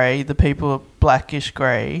is grey, the people are blackish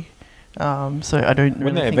grey. So I don't. When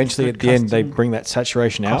really they think eventually it's at good the end they custom- bring that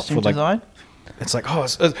saturation out costume for like design. it's like oh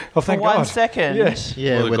For thank 1 God. second. Yes.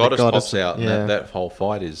 Yeah, Well, the where goddess pops out, and yeah. that whole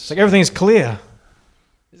fight is. It's like everything's clear.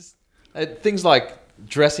 Things like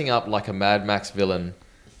dressing up like a Mad Max villain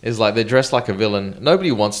is like they dress like a villain.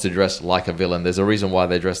 Nobody wants to dress like a villain. There's a reason why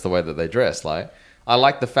they dress the way that they dress. Like I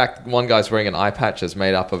like the fact one guy's wearing an eye patch that's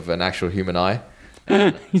made up of an actual human eye.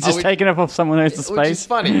 He's just we- taking up off someone else's Which space. is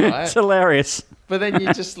funny, right? It's hilarious. But then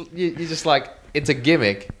you just like it's a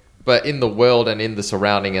gimmick, but in the world and in the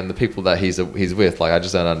surrounding and the people that he's with, like I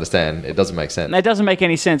just don't understand. It doesn't make sense. And that doesn't make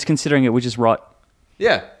any sense considering it would just rot.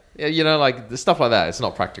 Yeah, you know, like the stuff like that. It's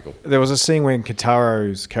not practical. There was a scene when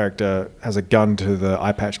Kitaro's character has a gun to the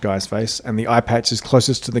eye patch guy's face, and the eye patch is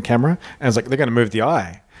closest to the camera, and it's like they're going to move the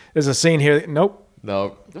eye. There's a scene here. Nope.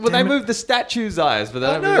 No, well they moved the statue's eyes, but they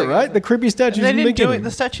I don't know, really- right? The creepy statues They in the didn't do it. beginning.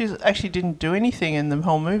 The statues actually didn't do anything in the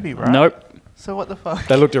whole movie, right? Nope. So what the fuck?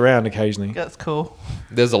 They looked around occasionally. That's cool.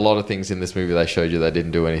 There's a lot of things in this movie they showed you that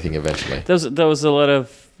didn't do anything eventually. There was a lot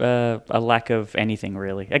of a lack of anything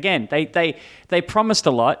really. Again, they promised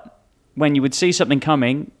a lot when you would see something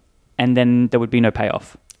coming, and then there would be no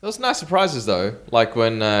payoff. There was nice surprises though, like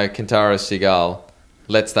when Kentaro Seagal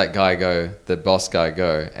lets that guy go, the boss guy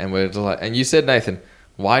go, and we're just like, and you said Nathan,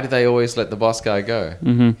 why do they always let the boss guy go?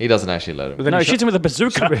 Mm-hmm. He doesn't actually let him. But then No, he he shoots him with a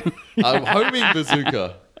bazooka. A homing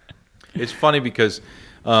bazooka. It's funny because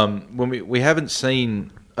when we haven't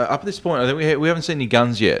seen up to this point, I think we haven't seen any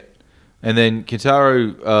guns yet, and then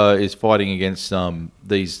Kintaro is fighting against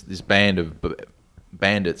this band of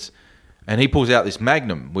bandits, and he pulls out this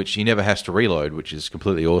Magnum, which he never has to reload, which is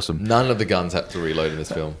completely awesome. None of the guns have to reload in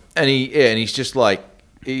this film. And he's just like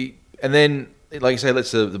and then like you say,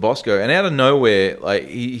 lets the boss go, and out of nowhere, like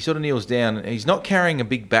he sort of kneels down. And he's not carrying a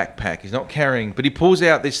big backpack. He's not carrying, but he pulls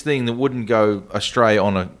out this thing that wouldn't go astray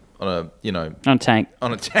on a On tank.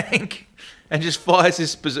 on a tank, and just fires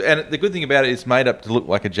this. And the good thing about it, it's made up to look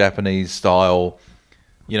like a Japanese style,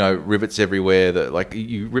 rivets everywhere. That like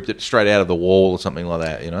you ripped it straight out of the wall or something like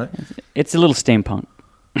that. It's a little steampunk.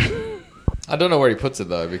 I don't know where he puts it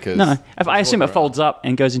though, because No, I assume it folds up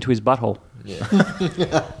and goes into his butthole. Yeah.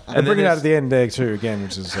 And bring it out at the end there too, again,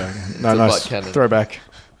 which is no, nice butt cannon. throwback.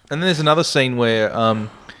 And then there's another scene where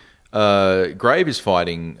Grave is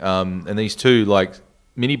fighting, and these two like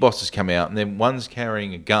mini bosses come out, and then one's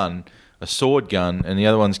carrying a gun, a sword gun, and the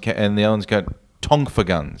other one's got Tonfa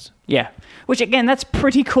guns. Yeah. Which, again, that's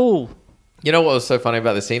pretty cool. You know what was so funny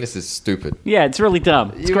about the scene? This is stupid. Yeah, it's really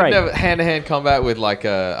dumb. It's You great. would never hand-to-hand combat with like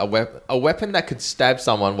a weapon that could stab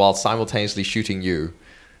someone while simultaneously shooting you.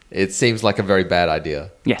 It seems like a very bad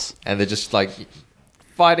idea. Yes. And they're just like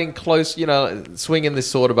fighting close, swinging this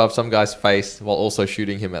sword above some guy's face while also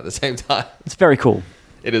shooting him at the same time. It's very cool.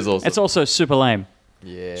 It is awesome. It's also super lame.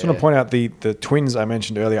 Yeah. Just want to point out the twins I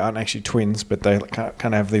mentioned earlier aren't actually twins, but they kind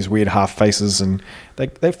of have these weird half faces, and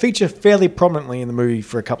they feature fairly prominently in the movie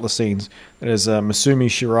for a couple of scenes. There's Masumi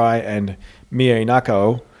Shirai and Mia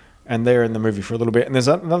Inako, and they're in the movie for a little bit. And there's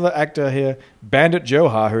another actor here, Bandit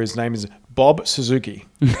Johar, whose name is Bob Suzuki.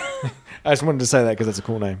 I just wanted to say that because that's a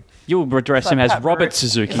cool name. You'll address him as Robert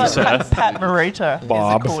Suzuki, It's like sir. Pat Morita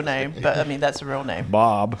Bob. is a cool name, but I mean that's a real name.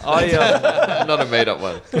 Bob. Not a made-up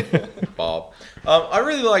one. Bob. I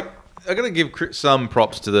really like. I got to give some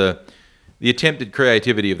props to the attempted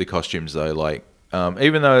creativity of the costumes, though. Like,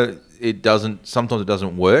 even though sometimes it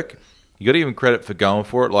doesn't work. you got to give him credit for going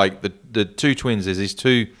for it. Like the two twins, there's these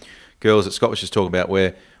two girls that Scott was just talking about,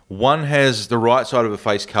 where one has the right side of her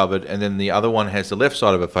face covered, and then the other one has the left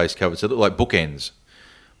side of her face covered, so they look like bookends.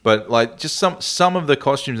 But like just some of the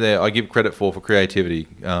costumes there, I give credit for creativity,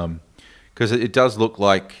 because it does look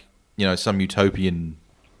like some utopian.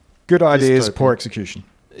 Good ideas, Dystopian. poor execution.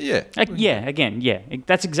 Yeah,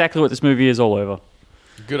 That's exactly what this movie is all over.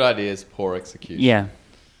 Good ideas, poor execution. Yeah.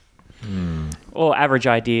 Or average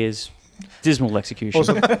ideas, dismal execution.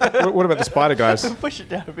 Also, what about the spider guys? Push it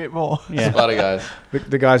down a bit more. yeah. Spider guys.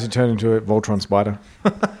 The guys who turn into a Voltron spider.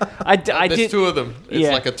 I There's did. two of them. It's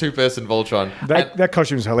Yeah. like a two-person Voltron. That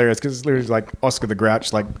costume is hilarious because it's literally like Oscar the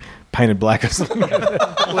Grouch, like painted black or something.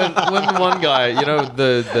 when one guy,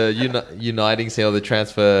 the uniting scene or the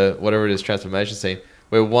transformation scene,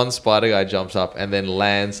 where one spider guy jumps up and then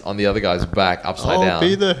lands on the other guy's back upside I'll down.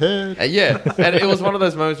 be the head. And it was one of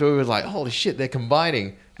those moments where we were like, holy shit, they're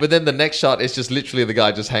combining. But then the next shot is just literally the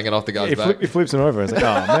guy just hanging off the guy's back. It flips him over. It's like,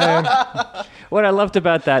 oh man. What I loved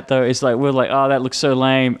about that though is like we're like, oh, that looks so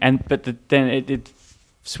lame, but then it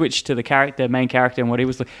switched to the main character, and what he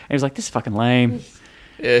was like, and he was like, this is fucking lame.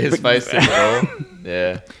 Yeah, his face didn't at all.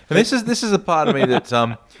 Yeah. and this is a part of me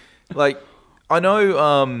that like I know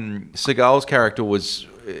Seagal's character was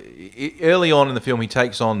early on in the film. He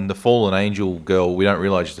takes on the fallen angel girl. We don't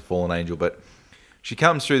realize she's a fallen angel, but she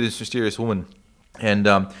comes through, this mysterious woman, and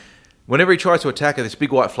whenever he tries to attack her, this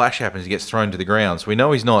big white flash happens. He gets thrown to the ground. So we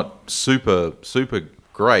know he's not super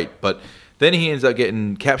great, but then he ends up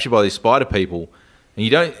getting captured by these spider people,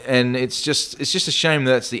 and it's just a shame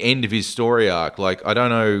that's the end of his story arc. Like I don't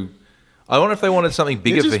know. I wonder if they wanted something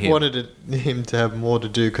bigger They for just him. wanted him to have more to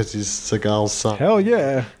do because he's Seagal's son. Hell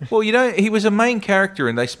yeah. Well, he was a main character,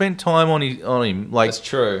 and they spent time on him. Like That's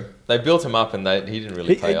true. They built him up and he didn't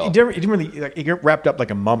really pay He off. didn't really, like, he got wrapped up like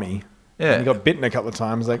a mummy. Yeah. And he got bitten a couple of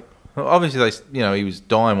times. Like, well, obviously, he was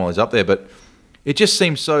dying while he was up there, but it just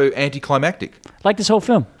seems so anticlimactic. Like this whole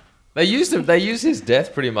film. They used his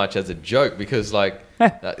death pretty much as a joke because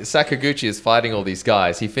Sakaguchi is fighting all these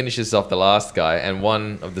guys. He finishes off the last guy, and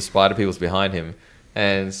one of the spider people's behind him,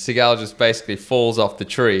 and Seagal just basically falls off the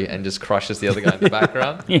tree and just crushes the other guy in the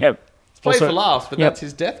background. Yeah. It's played Also- for laughs, but Yep. that's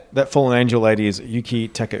his death. that fallen angel lady is Yuki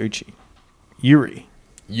Takeuchi. Yuri.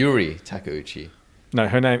 Yuri Takeuchi. No,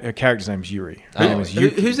 her character's name is Yuri. Her name is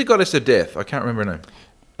Yuki. Who's the goddess of death? I can't remember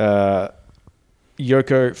her name.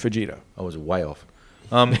 Yoko Fujita. I was way off.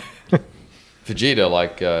 Vegeta,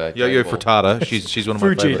 like Yo-Yo Dragon Ball. Frittata. She's one of my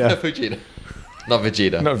Fujita. favorites. Vegeta, not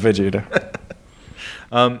Vegeta. Not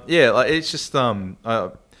Vegeta. Yeah, like it's just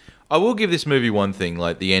I will give this movie one thing,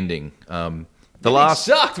 like the ending. The It last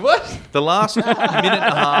sucked. What? minute and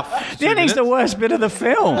a half. The ending's the worst bit of the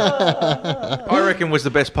film. I reckon was the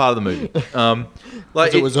best part of the movie.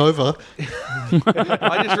 Like It was over.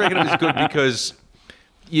 I just reckon it was good because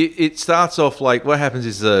it starts off like what happens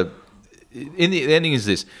is the ending is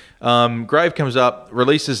this. Grave comes up,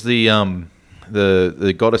 releases the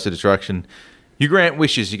goddess of destruction. You grant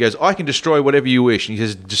wishes. He goes, I can destroy whatever you wish. And he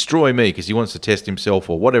says, destroy me, because he wants to test himself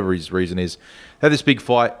or whatever his reason is. Have this big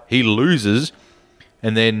fight. He loses.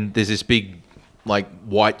 And then there's this big, like,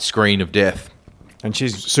 white screen of death. And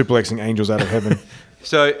she's suplexing angels out of heaven.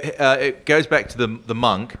 So it goes back to the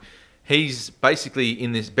monk. He's basically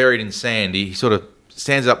buried in sand. He sort of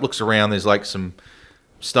stands up, looks around. There's like some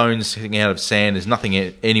stones sitting out of sand. There's nothing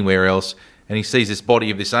anywhere else. And he sees this body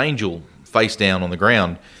of this angel face down on the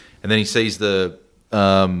ground. And then he sees the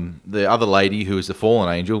other lady who is the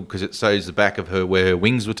fallen angel, because it shows the back of her where her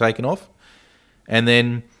wings were taken off. And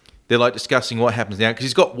then they're like discussing what happens now, because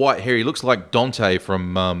he's got white hair. He looks like Dante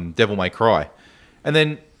from Devil May Cry. And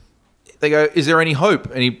then they go, is there any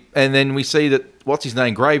hope? And then we see that, what's his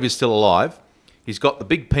name, Grave, is still alive. He's got the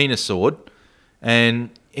big penis sword, and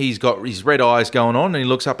he's got his red eyes going on, and he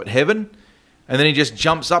looks up at heaven, and then he just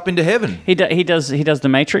jumps up into heaven. He does the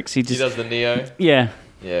Matrix. He He does the Neo. Yeah.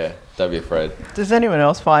 Yeah, don't be afraid. Does anyone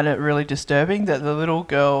else find it really disturbing that the little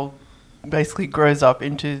girl basically grows up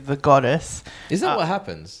into the goddess? Is that what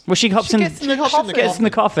happens? Well, she hops She in. gets in the coffin. Gets in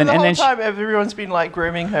the coffin, For the and whole then time, everyone's been like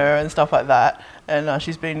grooming her and stuff like that, and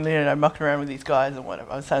she's been mucking around with these guys and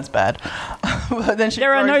whatever. It sounds bad, but then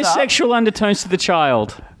there are no grows up. sexual undertones to the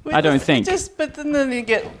child. Well, I don't it's think. But then you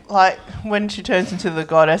get like when she turns into the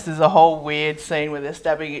goddess, there's a whole weird scene where they're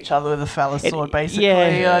stabbing each other with a phallus sword, basically. yeah.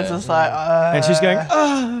 And it's just like, And she's going,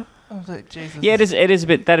 I was like, Jesus. Yeah, it is a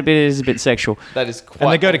bit. That bit is a bit sexual. That is quite.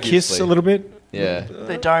 and they go to kiss obviously. a little bit. Yeah.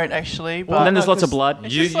 They don't actually. But And then there's lots of because- blood.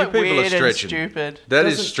 It's You just, like, people are weird and stretching. stupid. That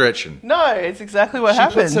is stretching. No, it's exactly what She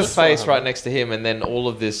happens. puts her face right next to him, and then all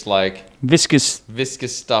of this like Viscous.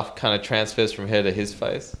 viscous stuff kind of transfers from her to his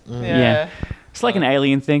face. Yeah. Yeah. It's like an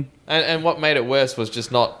alien thing. And what made it worse was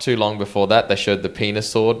just not too long before that, they showed the penis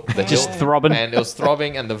sword. The Just hilt, throbbing. And it was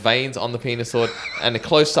throbbing, and the veins on the penis sword. And the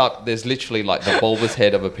close-up, there's literally like the bulbous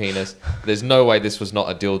head of a penis. There's no way this was not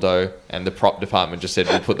a dildo. And the prop department just said,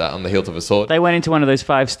 we'll put that on the hilt of a sword. They went into one of those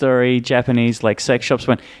 5-story Japanese like sex shops.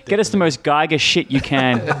 Went, get us the most Geiger shit you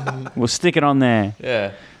can. We'll stick it on there.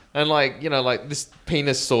 Yeah. And like, like this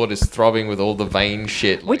penis sword is throbbing with all the vein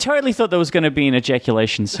shit. We totally thought there was going to be an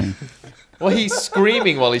ejaculation scene. Well, he's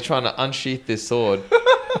screaming while he's trying to unsheath this sword.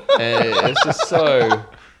 And it's just so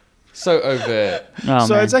overt. Oh,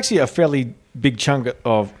 So man. it's actually a fairly big chunk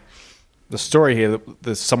of the story here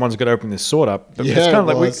that someone's got to open this sword up. But Yeah, it's kind of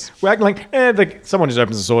it like was. we're acting like someone just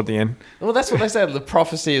opens the sword at the end. Well, that's what they said. The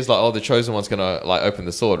prophecy is like, oh, the chosen one's going to like open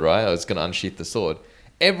the sword, right? Or it's going to unsheath the sword.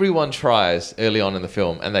 Everyone tries early on in the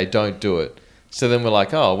film, and they don't do it. So then we're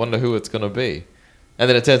like, oh, I wonder who it's going to be. And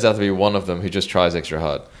then it turns out to be one of them who just tries extra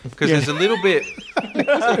hard. Because there's a little bit, there's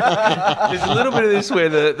a little bit of this where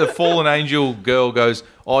the fallen angel girl goes,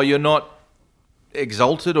 "Oh, you're not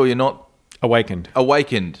exalted, or you're not Awakened.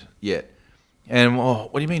 awakened yet." And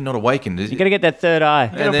what do you mean not awakened? You got to get that third eye.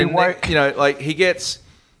 And then like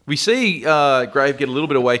we see Grave get a little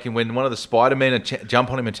bit awakened when one of the Spider-Men jump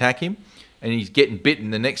on him, attack him, and he's getting bitten.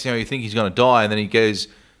 The next thing you think he's going to die, and then he goes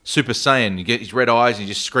Super Saiyan. You get his red eyes, and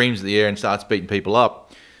he just screams at the air and starts beating people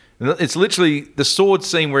up. And it's literally the sword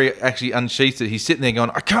scene where he actually unsheaths it. He's sitting there going,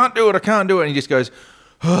 "I can't do it, I can't do it," and he just goes,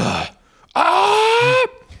 "Ah!"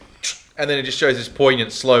 And then it just shows this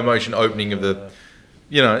poignant slow motion opening of the.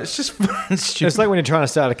 It's just stupid. It's like when you're trying to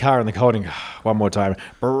start a car and the holding one more time.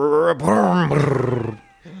 And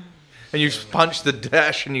you just punch the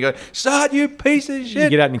dash and you go, "Start, you piece of You shit!"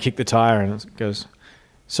 get out and you kick the tire and it goes.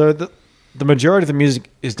 So the majority of the music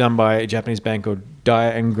is done by a Japanese band called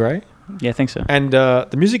Dire and Grey. Yeah, I think so. And the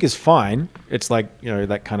music is fine. It's like,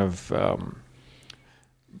 that kind of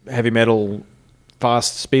heavy metal,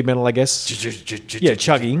 fast speed metal, I guess. Yeah,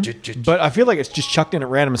 chugging. But I feel like it's just chucked in at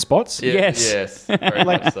random spots. Yeah, Yes. Yes. Very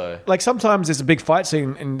much so. Like sometimes there's a big fight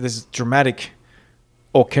scene and there's dramatic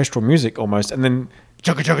orchestral music almost. And then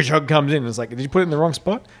chugga chugga chug comes in. And it's like, did you put it in the wrong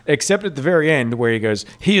spot? Except at the very end where he goes,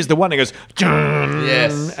 he is the one. He goes,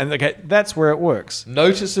 Yes. and okay, that's where it works.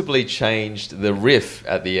 Noticeably changed the riff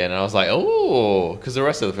at the end. And I was like, oh, because the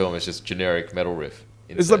rest of the film is just generic metal riff.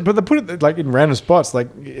 It's like, but they put it like in random spots. Like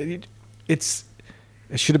it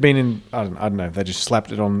should have been in. I don't know. They just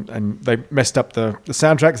slapped it on and they messed up the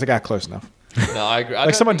soundtrack. It's like, close enough. No, I agree.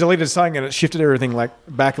 Like someone deleted something and it shifted everything like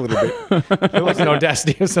back a little bit, like an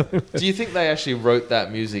Audacity or something. Do you think they actually wrote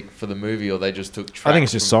that music for the movie, or they just took tracks? I think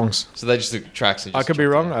it's just songs. So they just took tracks and just I could be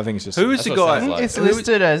chucked it wrong. in. I think it's just. Who is That's the what it guy? sounds like. It's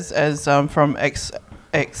listed as from X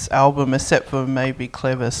album, except for maybe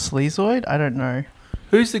Clever Sleazoid. I don't know.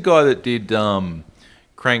 Who's the guy that did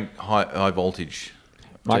Crank High Voltage?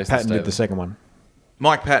 Mike Jason Patton did Statham. the second one.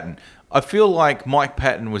 Mike Patton. I feel like Mike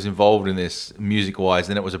Patton was involved in this music-wise,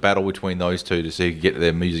 and it was a battle between those two to see who could get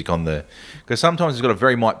their music on there. Because sometimes it's got a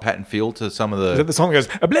very Mike Patton feel to some of Is that the... the song that goes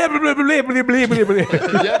blah blah blah blah blah blah blah blah blah.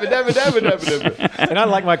 Dabba, dabba, dabba, dabba, dabba. And I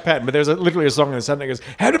like Mike Patton, but there's literally a song in the sound that goes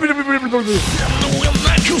blah, blah, blah, blah, blah, blah,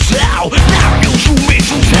 blah.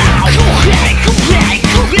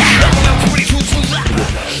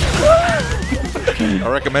 I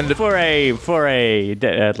recommend it. For a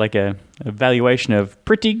evaluation of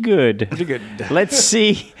pretty good. Pretty good. Let's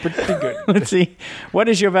see. Pretty good. Let's see. What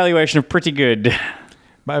is your evaluation of pretty good?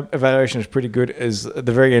 My evaluation is pretty good. Is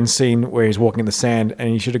the very end scene where he's walking in the sand and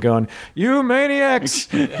he should have gone, "You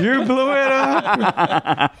maniacs! You blew it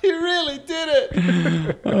up!" He really did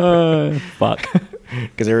it. Fuck.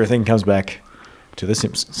 Because everything comes back to The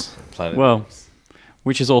Simpsons. Planet Well,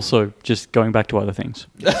 which is also just going back to other things.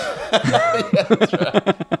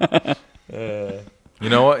 You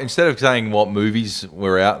know what? Instead of saying what movies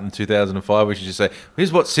were out in 2005, we should just say,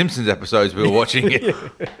 here's what Simpsons episodes we were watching.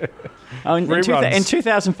 Oh, in Reruns.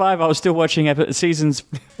 2005, I was still watching seasons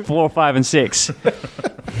 4, 5, and 6.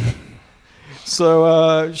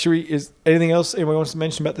 So, is anything else anyone wants to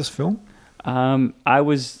mention about this film? I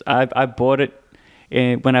bought it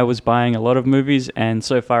when I was buying a lot of movies, and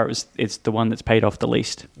so far it's the one that's paid off the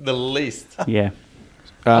least. The least. Yeah.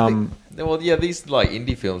 Well, yeah, these like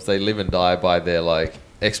indie films, they live and die by their like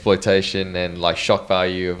exploitation and like shock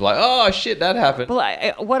value of like, oh shit, that happened. Well,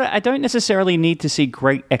 I don't necessarily need to see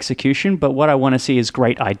great execution, but what I want to see is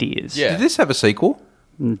great ideas. Yeah. Did this have a sequel?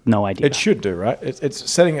 No idea. It should do, right?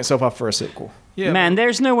 It's setting itself up for a sequel. Yeah. Man,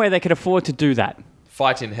 there's no way they could afford to do that.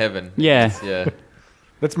 Fight in heaven. Yeah. Yeah.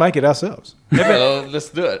 Let's make it ourselves. Well, let's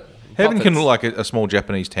do it. Heaven can Puppets. look like a small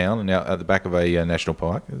Japanese town and out at the back of a national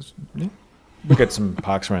park. We got some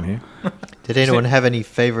parks around here. Did anyone have any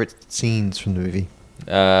favourite scenes from the movie?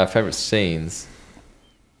 Favorite scenes.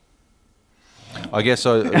 I guess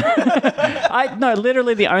so. No,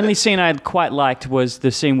 literally the only scene I quite liked was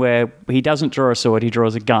the scene where he doesn't draw a sword, he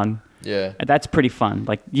draws a gun. Yeah. That's pretty fun.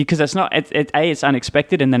 Like, because it's not, it's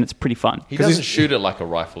unexpected, and then it's pretty fun. He doesn't shoot it like a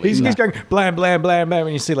rifle. He's either. going blam, blam, blam, blam,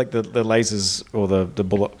 and you see like the lasers or the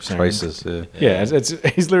bullet Traces. Yeah. Yeah,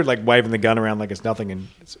 he's literally like waving the gun around like it's nothing. And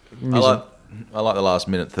it's I like the last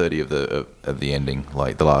minute 30 of the ending,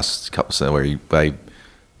 like the last couple of scenes where they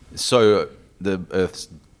so the Earth's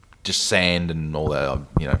just sand and all that.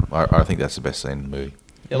 I think that's the best scene in the movie.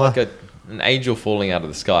 Yeah, like an angel falling out of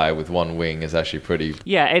the sky with one wing is actually pretty.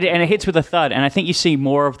 Yeah, and it hits with a thud, and I think you see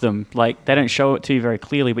more of them. Like, they don't show it to you very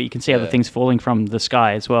clearly, but you can see other things falling from the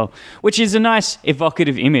sky as well, which is a nice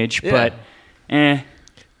evocative image. Yeah. But,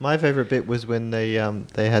 My favourite bit was when they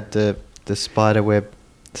had the spider web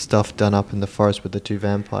stuff done up in the forest with the two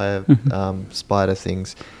vampire spider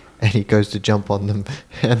things, and he goes to jump on them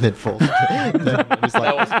and then falls down. And he's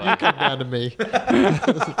like, "You come down to me."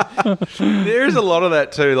 There is a lot of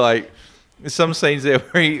that too. Like some scenes there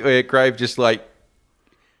where Grave just like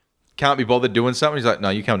can't be bothered doing something. He's like, "No,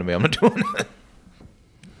 you come to me. I'm not doing it."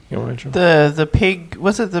 The pig,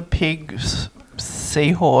 was it the pig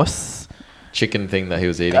seahorse Chicken thing that he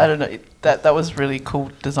was eating. I don't know. That was really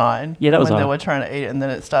cool design. Yeah, that was when they odd. were trying to eat it, and then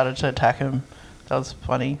it started to attack him. That was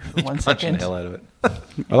funny for 1 Punching second. the hell out of it.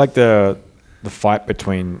 I like the fight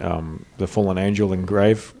between the fallen angel and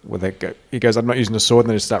Grave, where he goes, "I'm not using a sword," and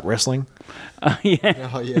they just start wrestling. yeah.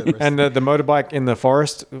 Oh yeah. And the motorbike in the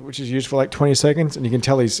forest, which is used for like 20 seconds, and you can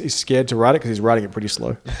tell he's scared to ride it because he's riding it pretty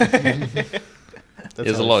slow.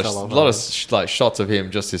 There's a lot of like shots of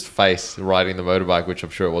him, just his face riding the motorbike, which I'm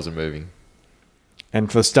sure it wasn't moving. And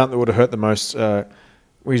for the stunt that would have hurt the most,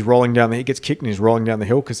 he's rolling down he gets kicked and he's rolling down the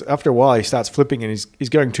hill because after a while he starts flipping and he's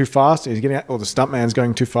going too fast. And he's getting out, or the stuntman's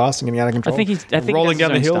going too fast and getting out of control. I think he rolling does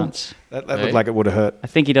down his the own hill. stunts. That looked like it would have hurt. I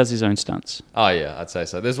think he does his own stunts. Oh yeah, I'd say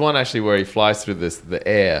so. There's one actually where he flies through the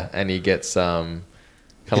air and he gets kind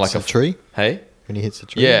of like a tree. Hey. When he hits a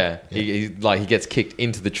tree. Yeah, he gets kicked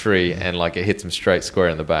into the tree and like it hits him straight square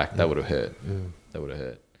in the back. That would have hurt. That would have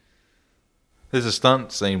hurt. There's a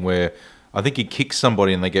stunt scene where I think he kicks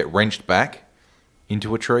somebody and they get wrenched back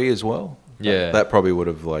into a tree as well. Yeah. That probably would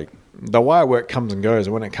have like... The wire work comes and goes,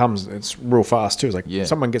 and when it comes, it's real fast too. It's like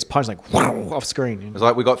someone gets punched like off screen. It's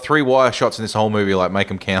like we got 3 wire shots in this whole movie, like make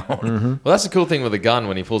them count. Well, that's the cool thing with the gun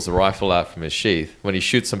when he pulls the rifle out from his sheath. When he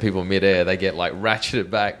shoots some people midair, they get like ratcheted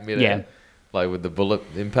back midair, like with the bullet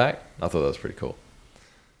impact. I thought that was pretty cool.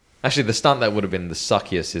 Actually, the stunt that would have been the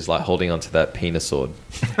suckiest is like holding onto that penis sword.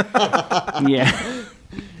 Yeah.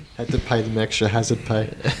 Had to pay them extra hazard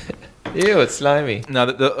pay. Ew, it's slimy.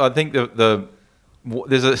 No, I think the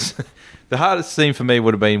hardest scene for me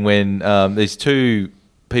would have been when these 2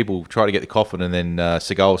 people try to get the coffin and then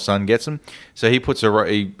Seagal's son gets them. So he puts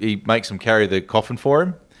he makes them carry the coffin for him.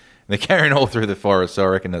 And they're carrying all through the forest. So I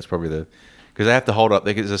reckon that's probably because they have to hold up.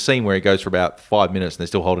 There's a scene where he goes for about 5 minutes and they're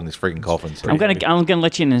still holding this freaking coffin. So I'm gonna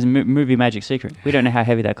let you in as movie magic secret. We don't know how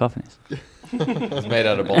heavy that coffin is. It's made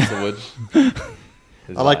out of balsa wood.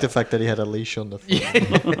 I like the fact that he had a leash on the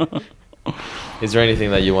front. Is there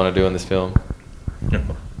anything that you want to do in this film?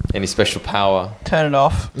 Any special power? Turn it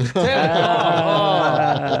off. Sorry,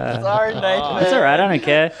 Nathan. It's all right. I don't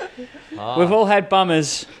care. We've all had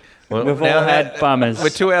bummers. Well, We've now all had bummers. We're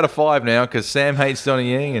 2 out of 5 now because Sam hates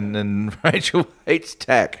Donnie Yen and Rachel hates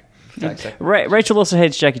Tack. Rachel also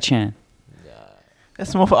hates Jackie Chan.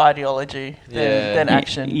 It's more for ideology than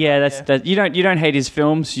action. Yeah, that. You don't hate his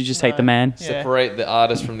films. You just hate the man. Yeah. Separate the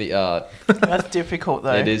artist from the art. That's difficult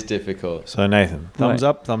though. It is difficult. So Nathan, thumbs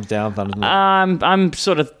up, thumbs down, thumbs up. I'm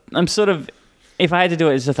sort of. If I had to do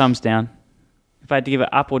it, it's a thumbs down. If I had to give it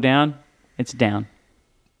up or down, it's down.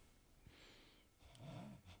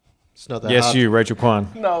 It's not that Yes, hard. you, Rachel Kwan.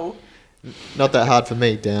 No. Not that hard for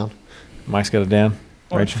me. Down. Mike's got it down.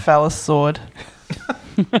 Or a Rachel. phallus sword.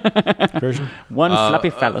 Christian. One flappy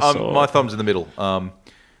phallus sword. My thumb's in the middle.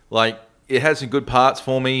 Like it has some good parts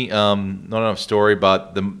for me. Not enough story,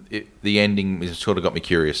 but the ending has sort of got me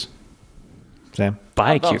curious. Sam.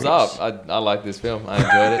 Thumbs up. I like this film. I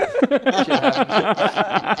enjoyed it.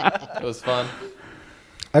 It was fun.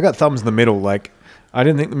 I got thumbs in the middle. Like, I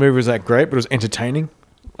didn't think the movie was that great, but it was entertaining.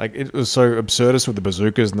 Like, it was so absurdist with the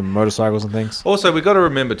bazookas and the motorcycles and things. Also, we've got to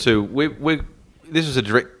remember too, this was a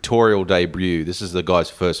directorial debut. This is the guy's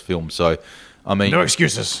first film, so I mean, No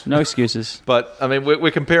excuses. No excuses. But I mean,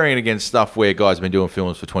 we're comparing it against stuff where guys have been doing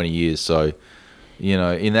films for 20 years. So,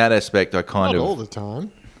 in that aspect, I kind Not of all the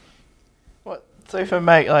time. What? So if I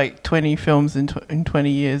make like 20 films in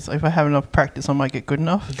 20 years, if I have enough practice, I might get good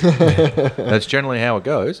enough. That's generally how it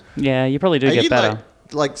goes. Yeah, you probably do Are get you better.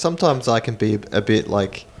 like sometimes I can be a bit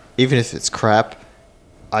like, even if it's crap,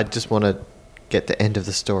 I just want to get the end of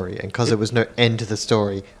the story, and because there was no end to the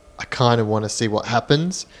story, I kind of want to see what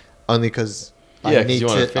happens, only because Yeah, I 'cause need you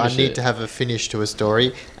wanna to finish it. have a finish to a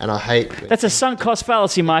story, and I hate. That's a sunk cost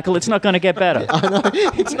fallacy, Michael. It's not going to get better.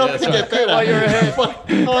 It's not going to get better. While you're ahead. But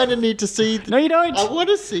I kind of need to see. No, you don't. I want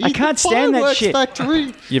to see. I can't the stand that Fireworks shit.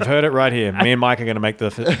 Factory. You've heard it right here. Me and Mike are going to make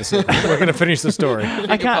the we're going to finish the story.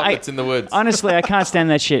 I can't. Puppets in the woods. Honestly, I can't stand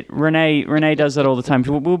that shit. Renee does that all the time.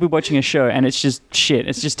 We'll be watching a show and it's just shit.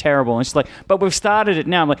 It's just terrible. And she's like, but we've started it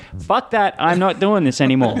now. I'm like, fuck that. I'm not doing this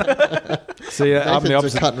anymore. See, I'm the Nathan's a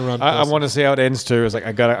opposite. cut and run I person. want to see how it ends too. It's like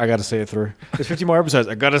I got to see it through. There's 50 more episodes.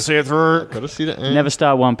 I got to see it through. Got to see the end. Never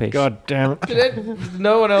start One Piece. God damn it. Did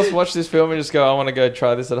no one else watch this film and just go, I want to go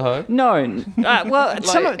try this at home? No. Well,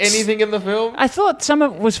 some Like of anything in the film? I thought some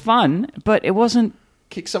of it was fun, but it wasn't.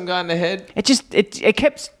 Kick some guy in the head? It just it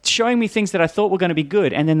kept showing me things that I thought were going to be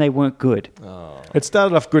good, and then they weren't good. It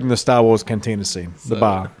started off good in the Star Wars cantina scene, the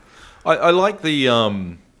bar. I like the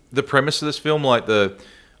premise of this film. Like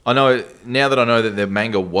I know now that I know that the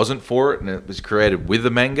manga wasn't for it and it was created with the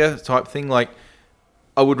manga type thing. Like,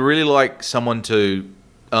 I would really like someone to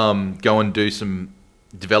go and do some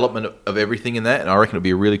development of everything in that, and I reckon it'd be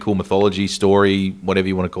a really cool mythology story, whatever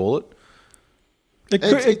you want to call it.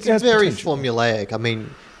 It's has very potential. formulaic. I mean,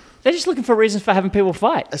 They're just looking for reasons for having people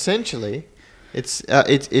fight. essentially,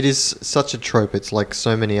 it is such a trope. It's like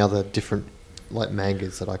so many other different like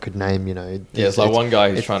mangas that I could name. You know, Yeah, it's like one guy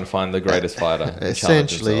who's it's- trying to find the greatest fighter. and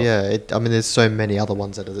challenge Essentially, himself. yeah. I mean, there's so many other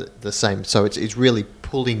ones that are the same. So it's really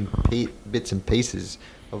pulling bits and pieces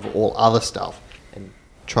of all other stuff and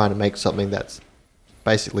trying to make something that's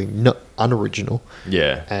basically not unoriginal.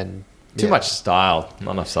 Yeah. And Too yeah. much style,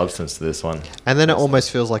 not enough substance to this one. And then it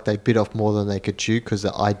almost feels like they bit off more than they could chew because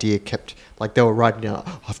the idea kept, like they were writing down,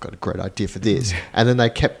 oh, I've got a great idea for this. And then they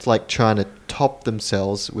kept like trying to top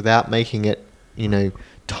themselves without making it, you know,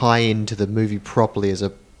 tie into the movie properly as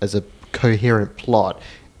a coherent plot.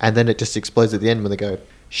 And then it just explodes at the end when they go,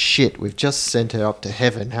 shit, we've just sent her up to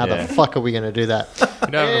heaven. How Yeah. the fuck are we going to do that? You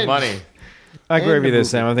don't have the money. I agree And with you the there,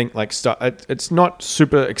 Sam. I think like it's not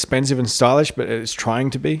super expensive and stylish, but it's trying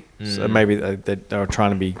to be. So maybe they were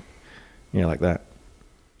trying to be, you know, like that.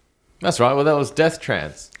 That's right. Well, that was Death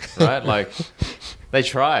Trance, right? Like, they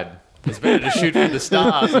tried. It's better to shoot for the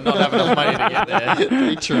stars and not have enough money to get there.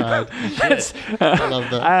 They tried. I love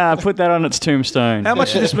that. Put that on its tombstone. How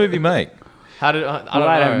much did this movie make? How did I don't Well,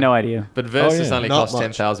 I know. have no idea. But Versus yeah. only Not cost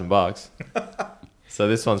much. $10,000. So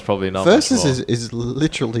this one's probably not Versus much more. is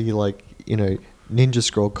literally like, you know, Ninja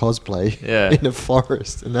Scroll cosplay Yeah. in a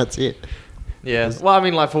forest, and that's it. Yeah. Well, I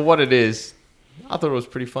mean, like, for what it is, I thought it was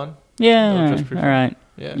pretty fun. Yeah, No, all just right. All right.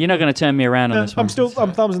 Yeah. You're not going to turn me around on this one.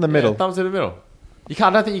 I'm thumbs in the middle. Yeah, thumbs in the middle. I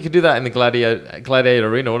don't think you could do that in the gladiator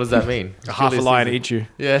arena. What does that mean? Half a Julius lion Caesar. eat you.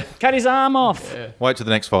 Yeah. Cut his arm off. Wait till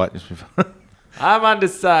the next fight. I'm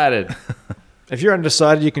undecided. If you're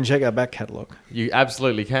undecided, you can check our back catalogue. You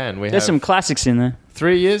absolutely can. We There's have some classics in there.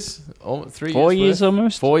 3 years, 4 years worth?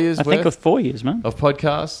 almost. 4 years I think worth with 4 years, man. of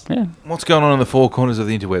podcasts. Yeah. What's going on in the four corners of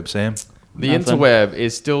the interweb, Sam? The Nothing. interweb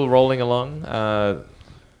is still rolling along.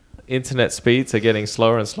 Internet speeds are getting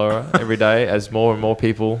slower and slower every day as more and more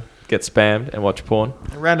people get spammed and watch porn.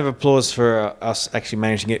 A round of applause for us actually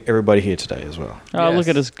managing to get everybody here today as well. Oh, Yes. look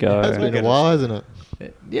at us It's go. been a while, hasn't it?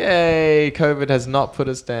 Yay! COVID has not put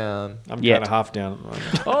us down. I'm Yet. kind of half down at the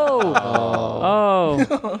moment.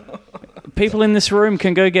 Oh. People in this room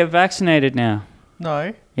can go get vaccinated now.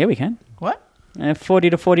 No. Yeah, we can. What? 40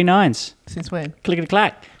 to 49s. Since when? Clickety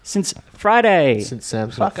clack. Since Friday. Since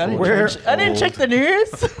Sam's Fuck, I not didn't, full. I didn't check the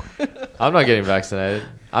news. I'm not getting vaccinated.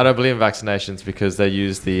 I don't believe in vaccinations because they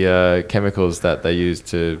use the chemicals that they use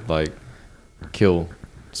to like kill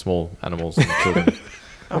small animals and children.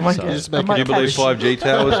 I might So- get- just I make might Do you believe catch- 5G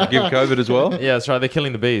towers give COVID as well? Yeah, that's right. They're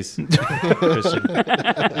killing the bees. Christian.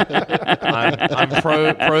 I'm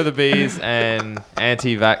pro the bees and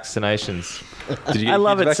anti-vaccinations. Did you I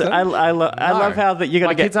love it. get So, I love how that you're My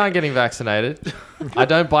going to kids get. aren't getting vaccinated. I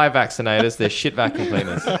don't buy vaccinators. They're shit vacuum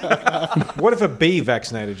cleaners. What if a bee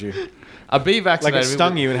vaccinated you? A bee Like vaccinated it me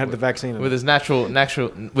stung with, you and had the vaccine in with it. his natural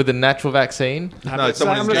vaccine. No,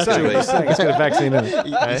 someone I'm just saying, injected it's got a vaccine in it.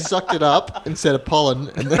 He sucked it up instead of pollen.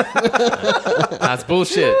 And then That's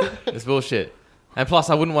bullshit. It's bullshit. And plus,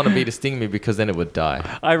 I wouldn't want a bee to sting me because then it would die.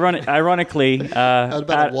 Ironically,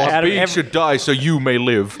 about a wasp? out of Bees should die so you may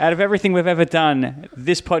live. Out of everything we've ever done,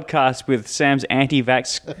 this podcast with Sam's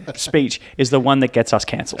anti-vax speech is the one that gets us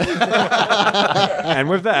cancelled. And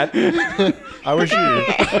with that, I wish you.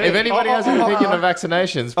 If anybody has an opinion on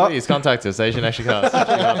vaccinations, please contact us,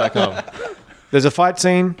 asianactioncast@gmail.com. There's a fight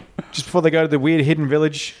scene just before they go to the weird hidden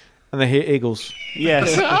village, and they hear eagles.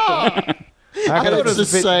 Yes, How can It's the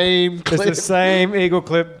same It's clip. the same eagle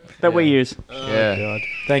clip. that we use. Yeah.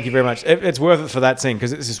 Thank you very much. It's worth it for that scene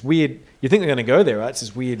because it's this weird. You think they're going to go there, right? It's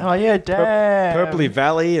this weird Oh yeah, damn. purpley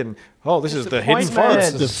valley, and this is the hidden Disappointment.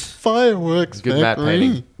 forest. The fireworks Good map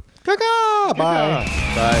painting. Gaga! Bye.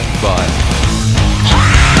 Bye. Bye.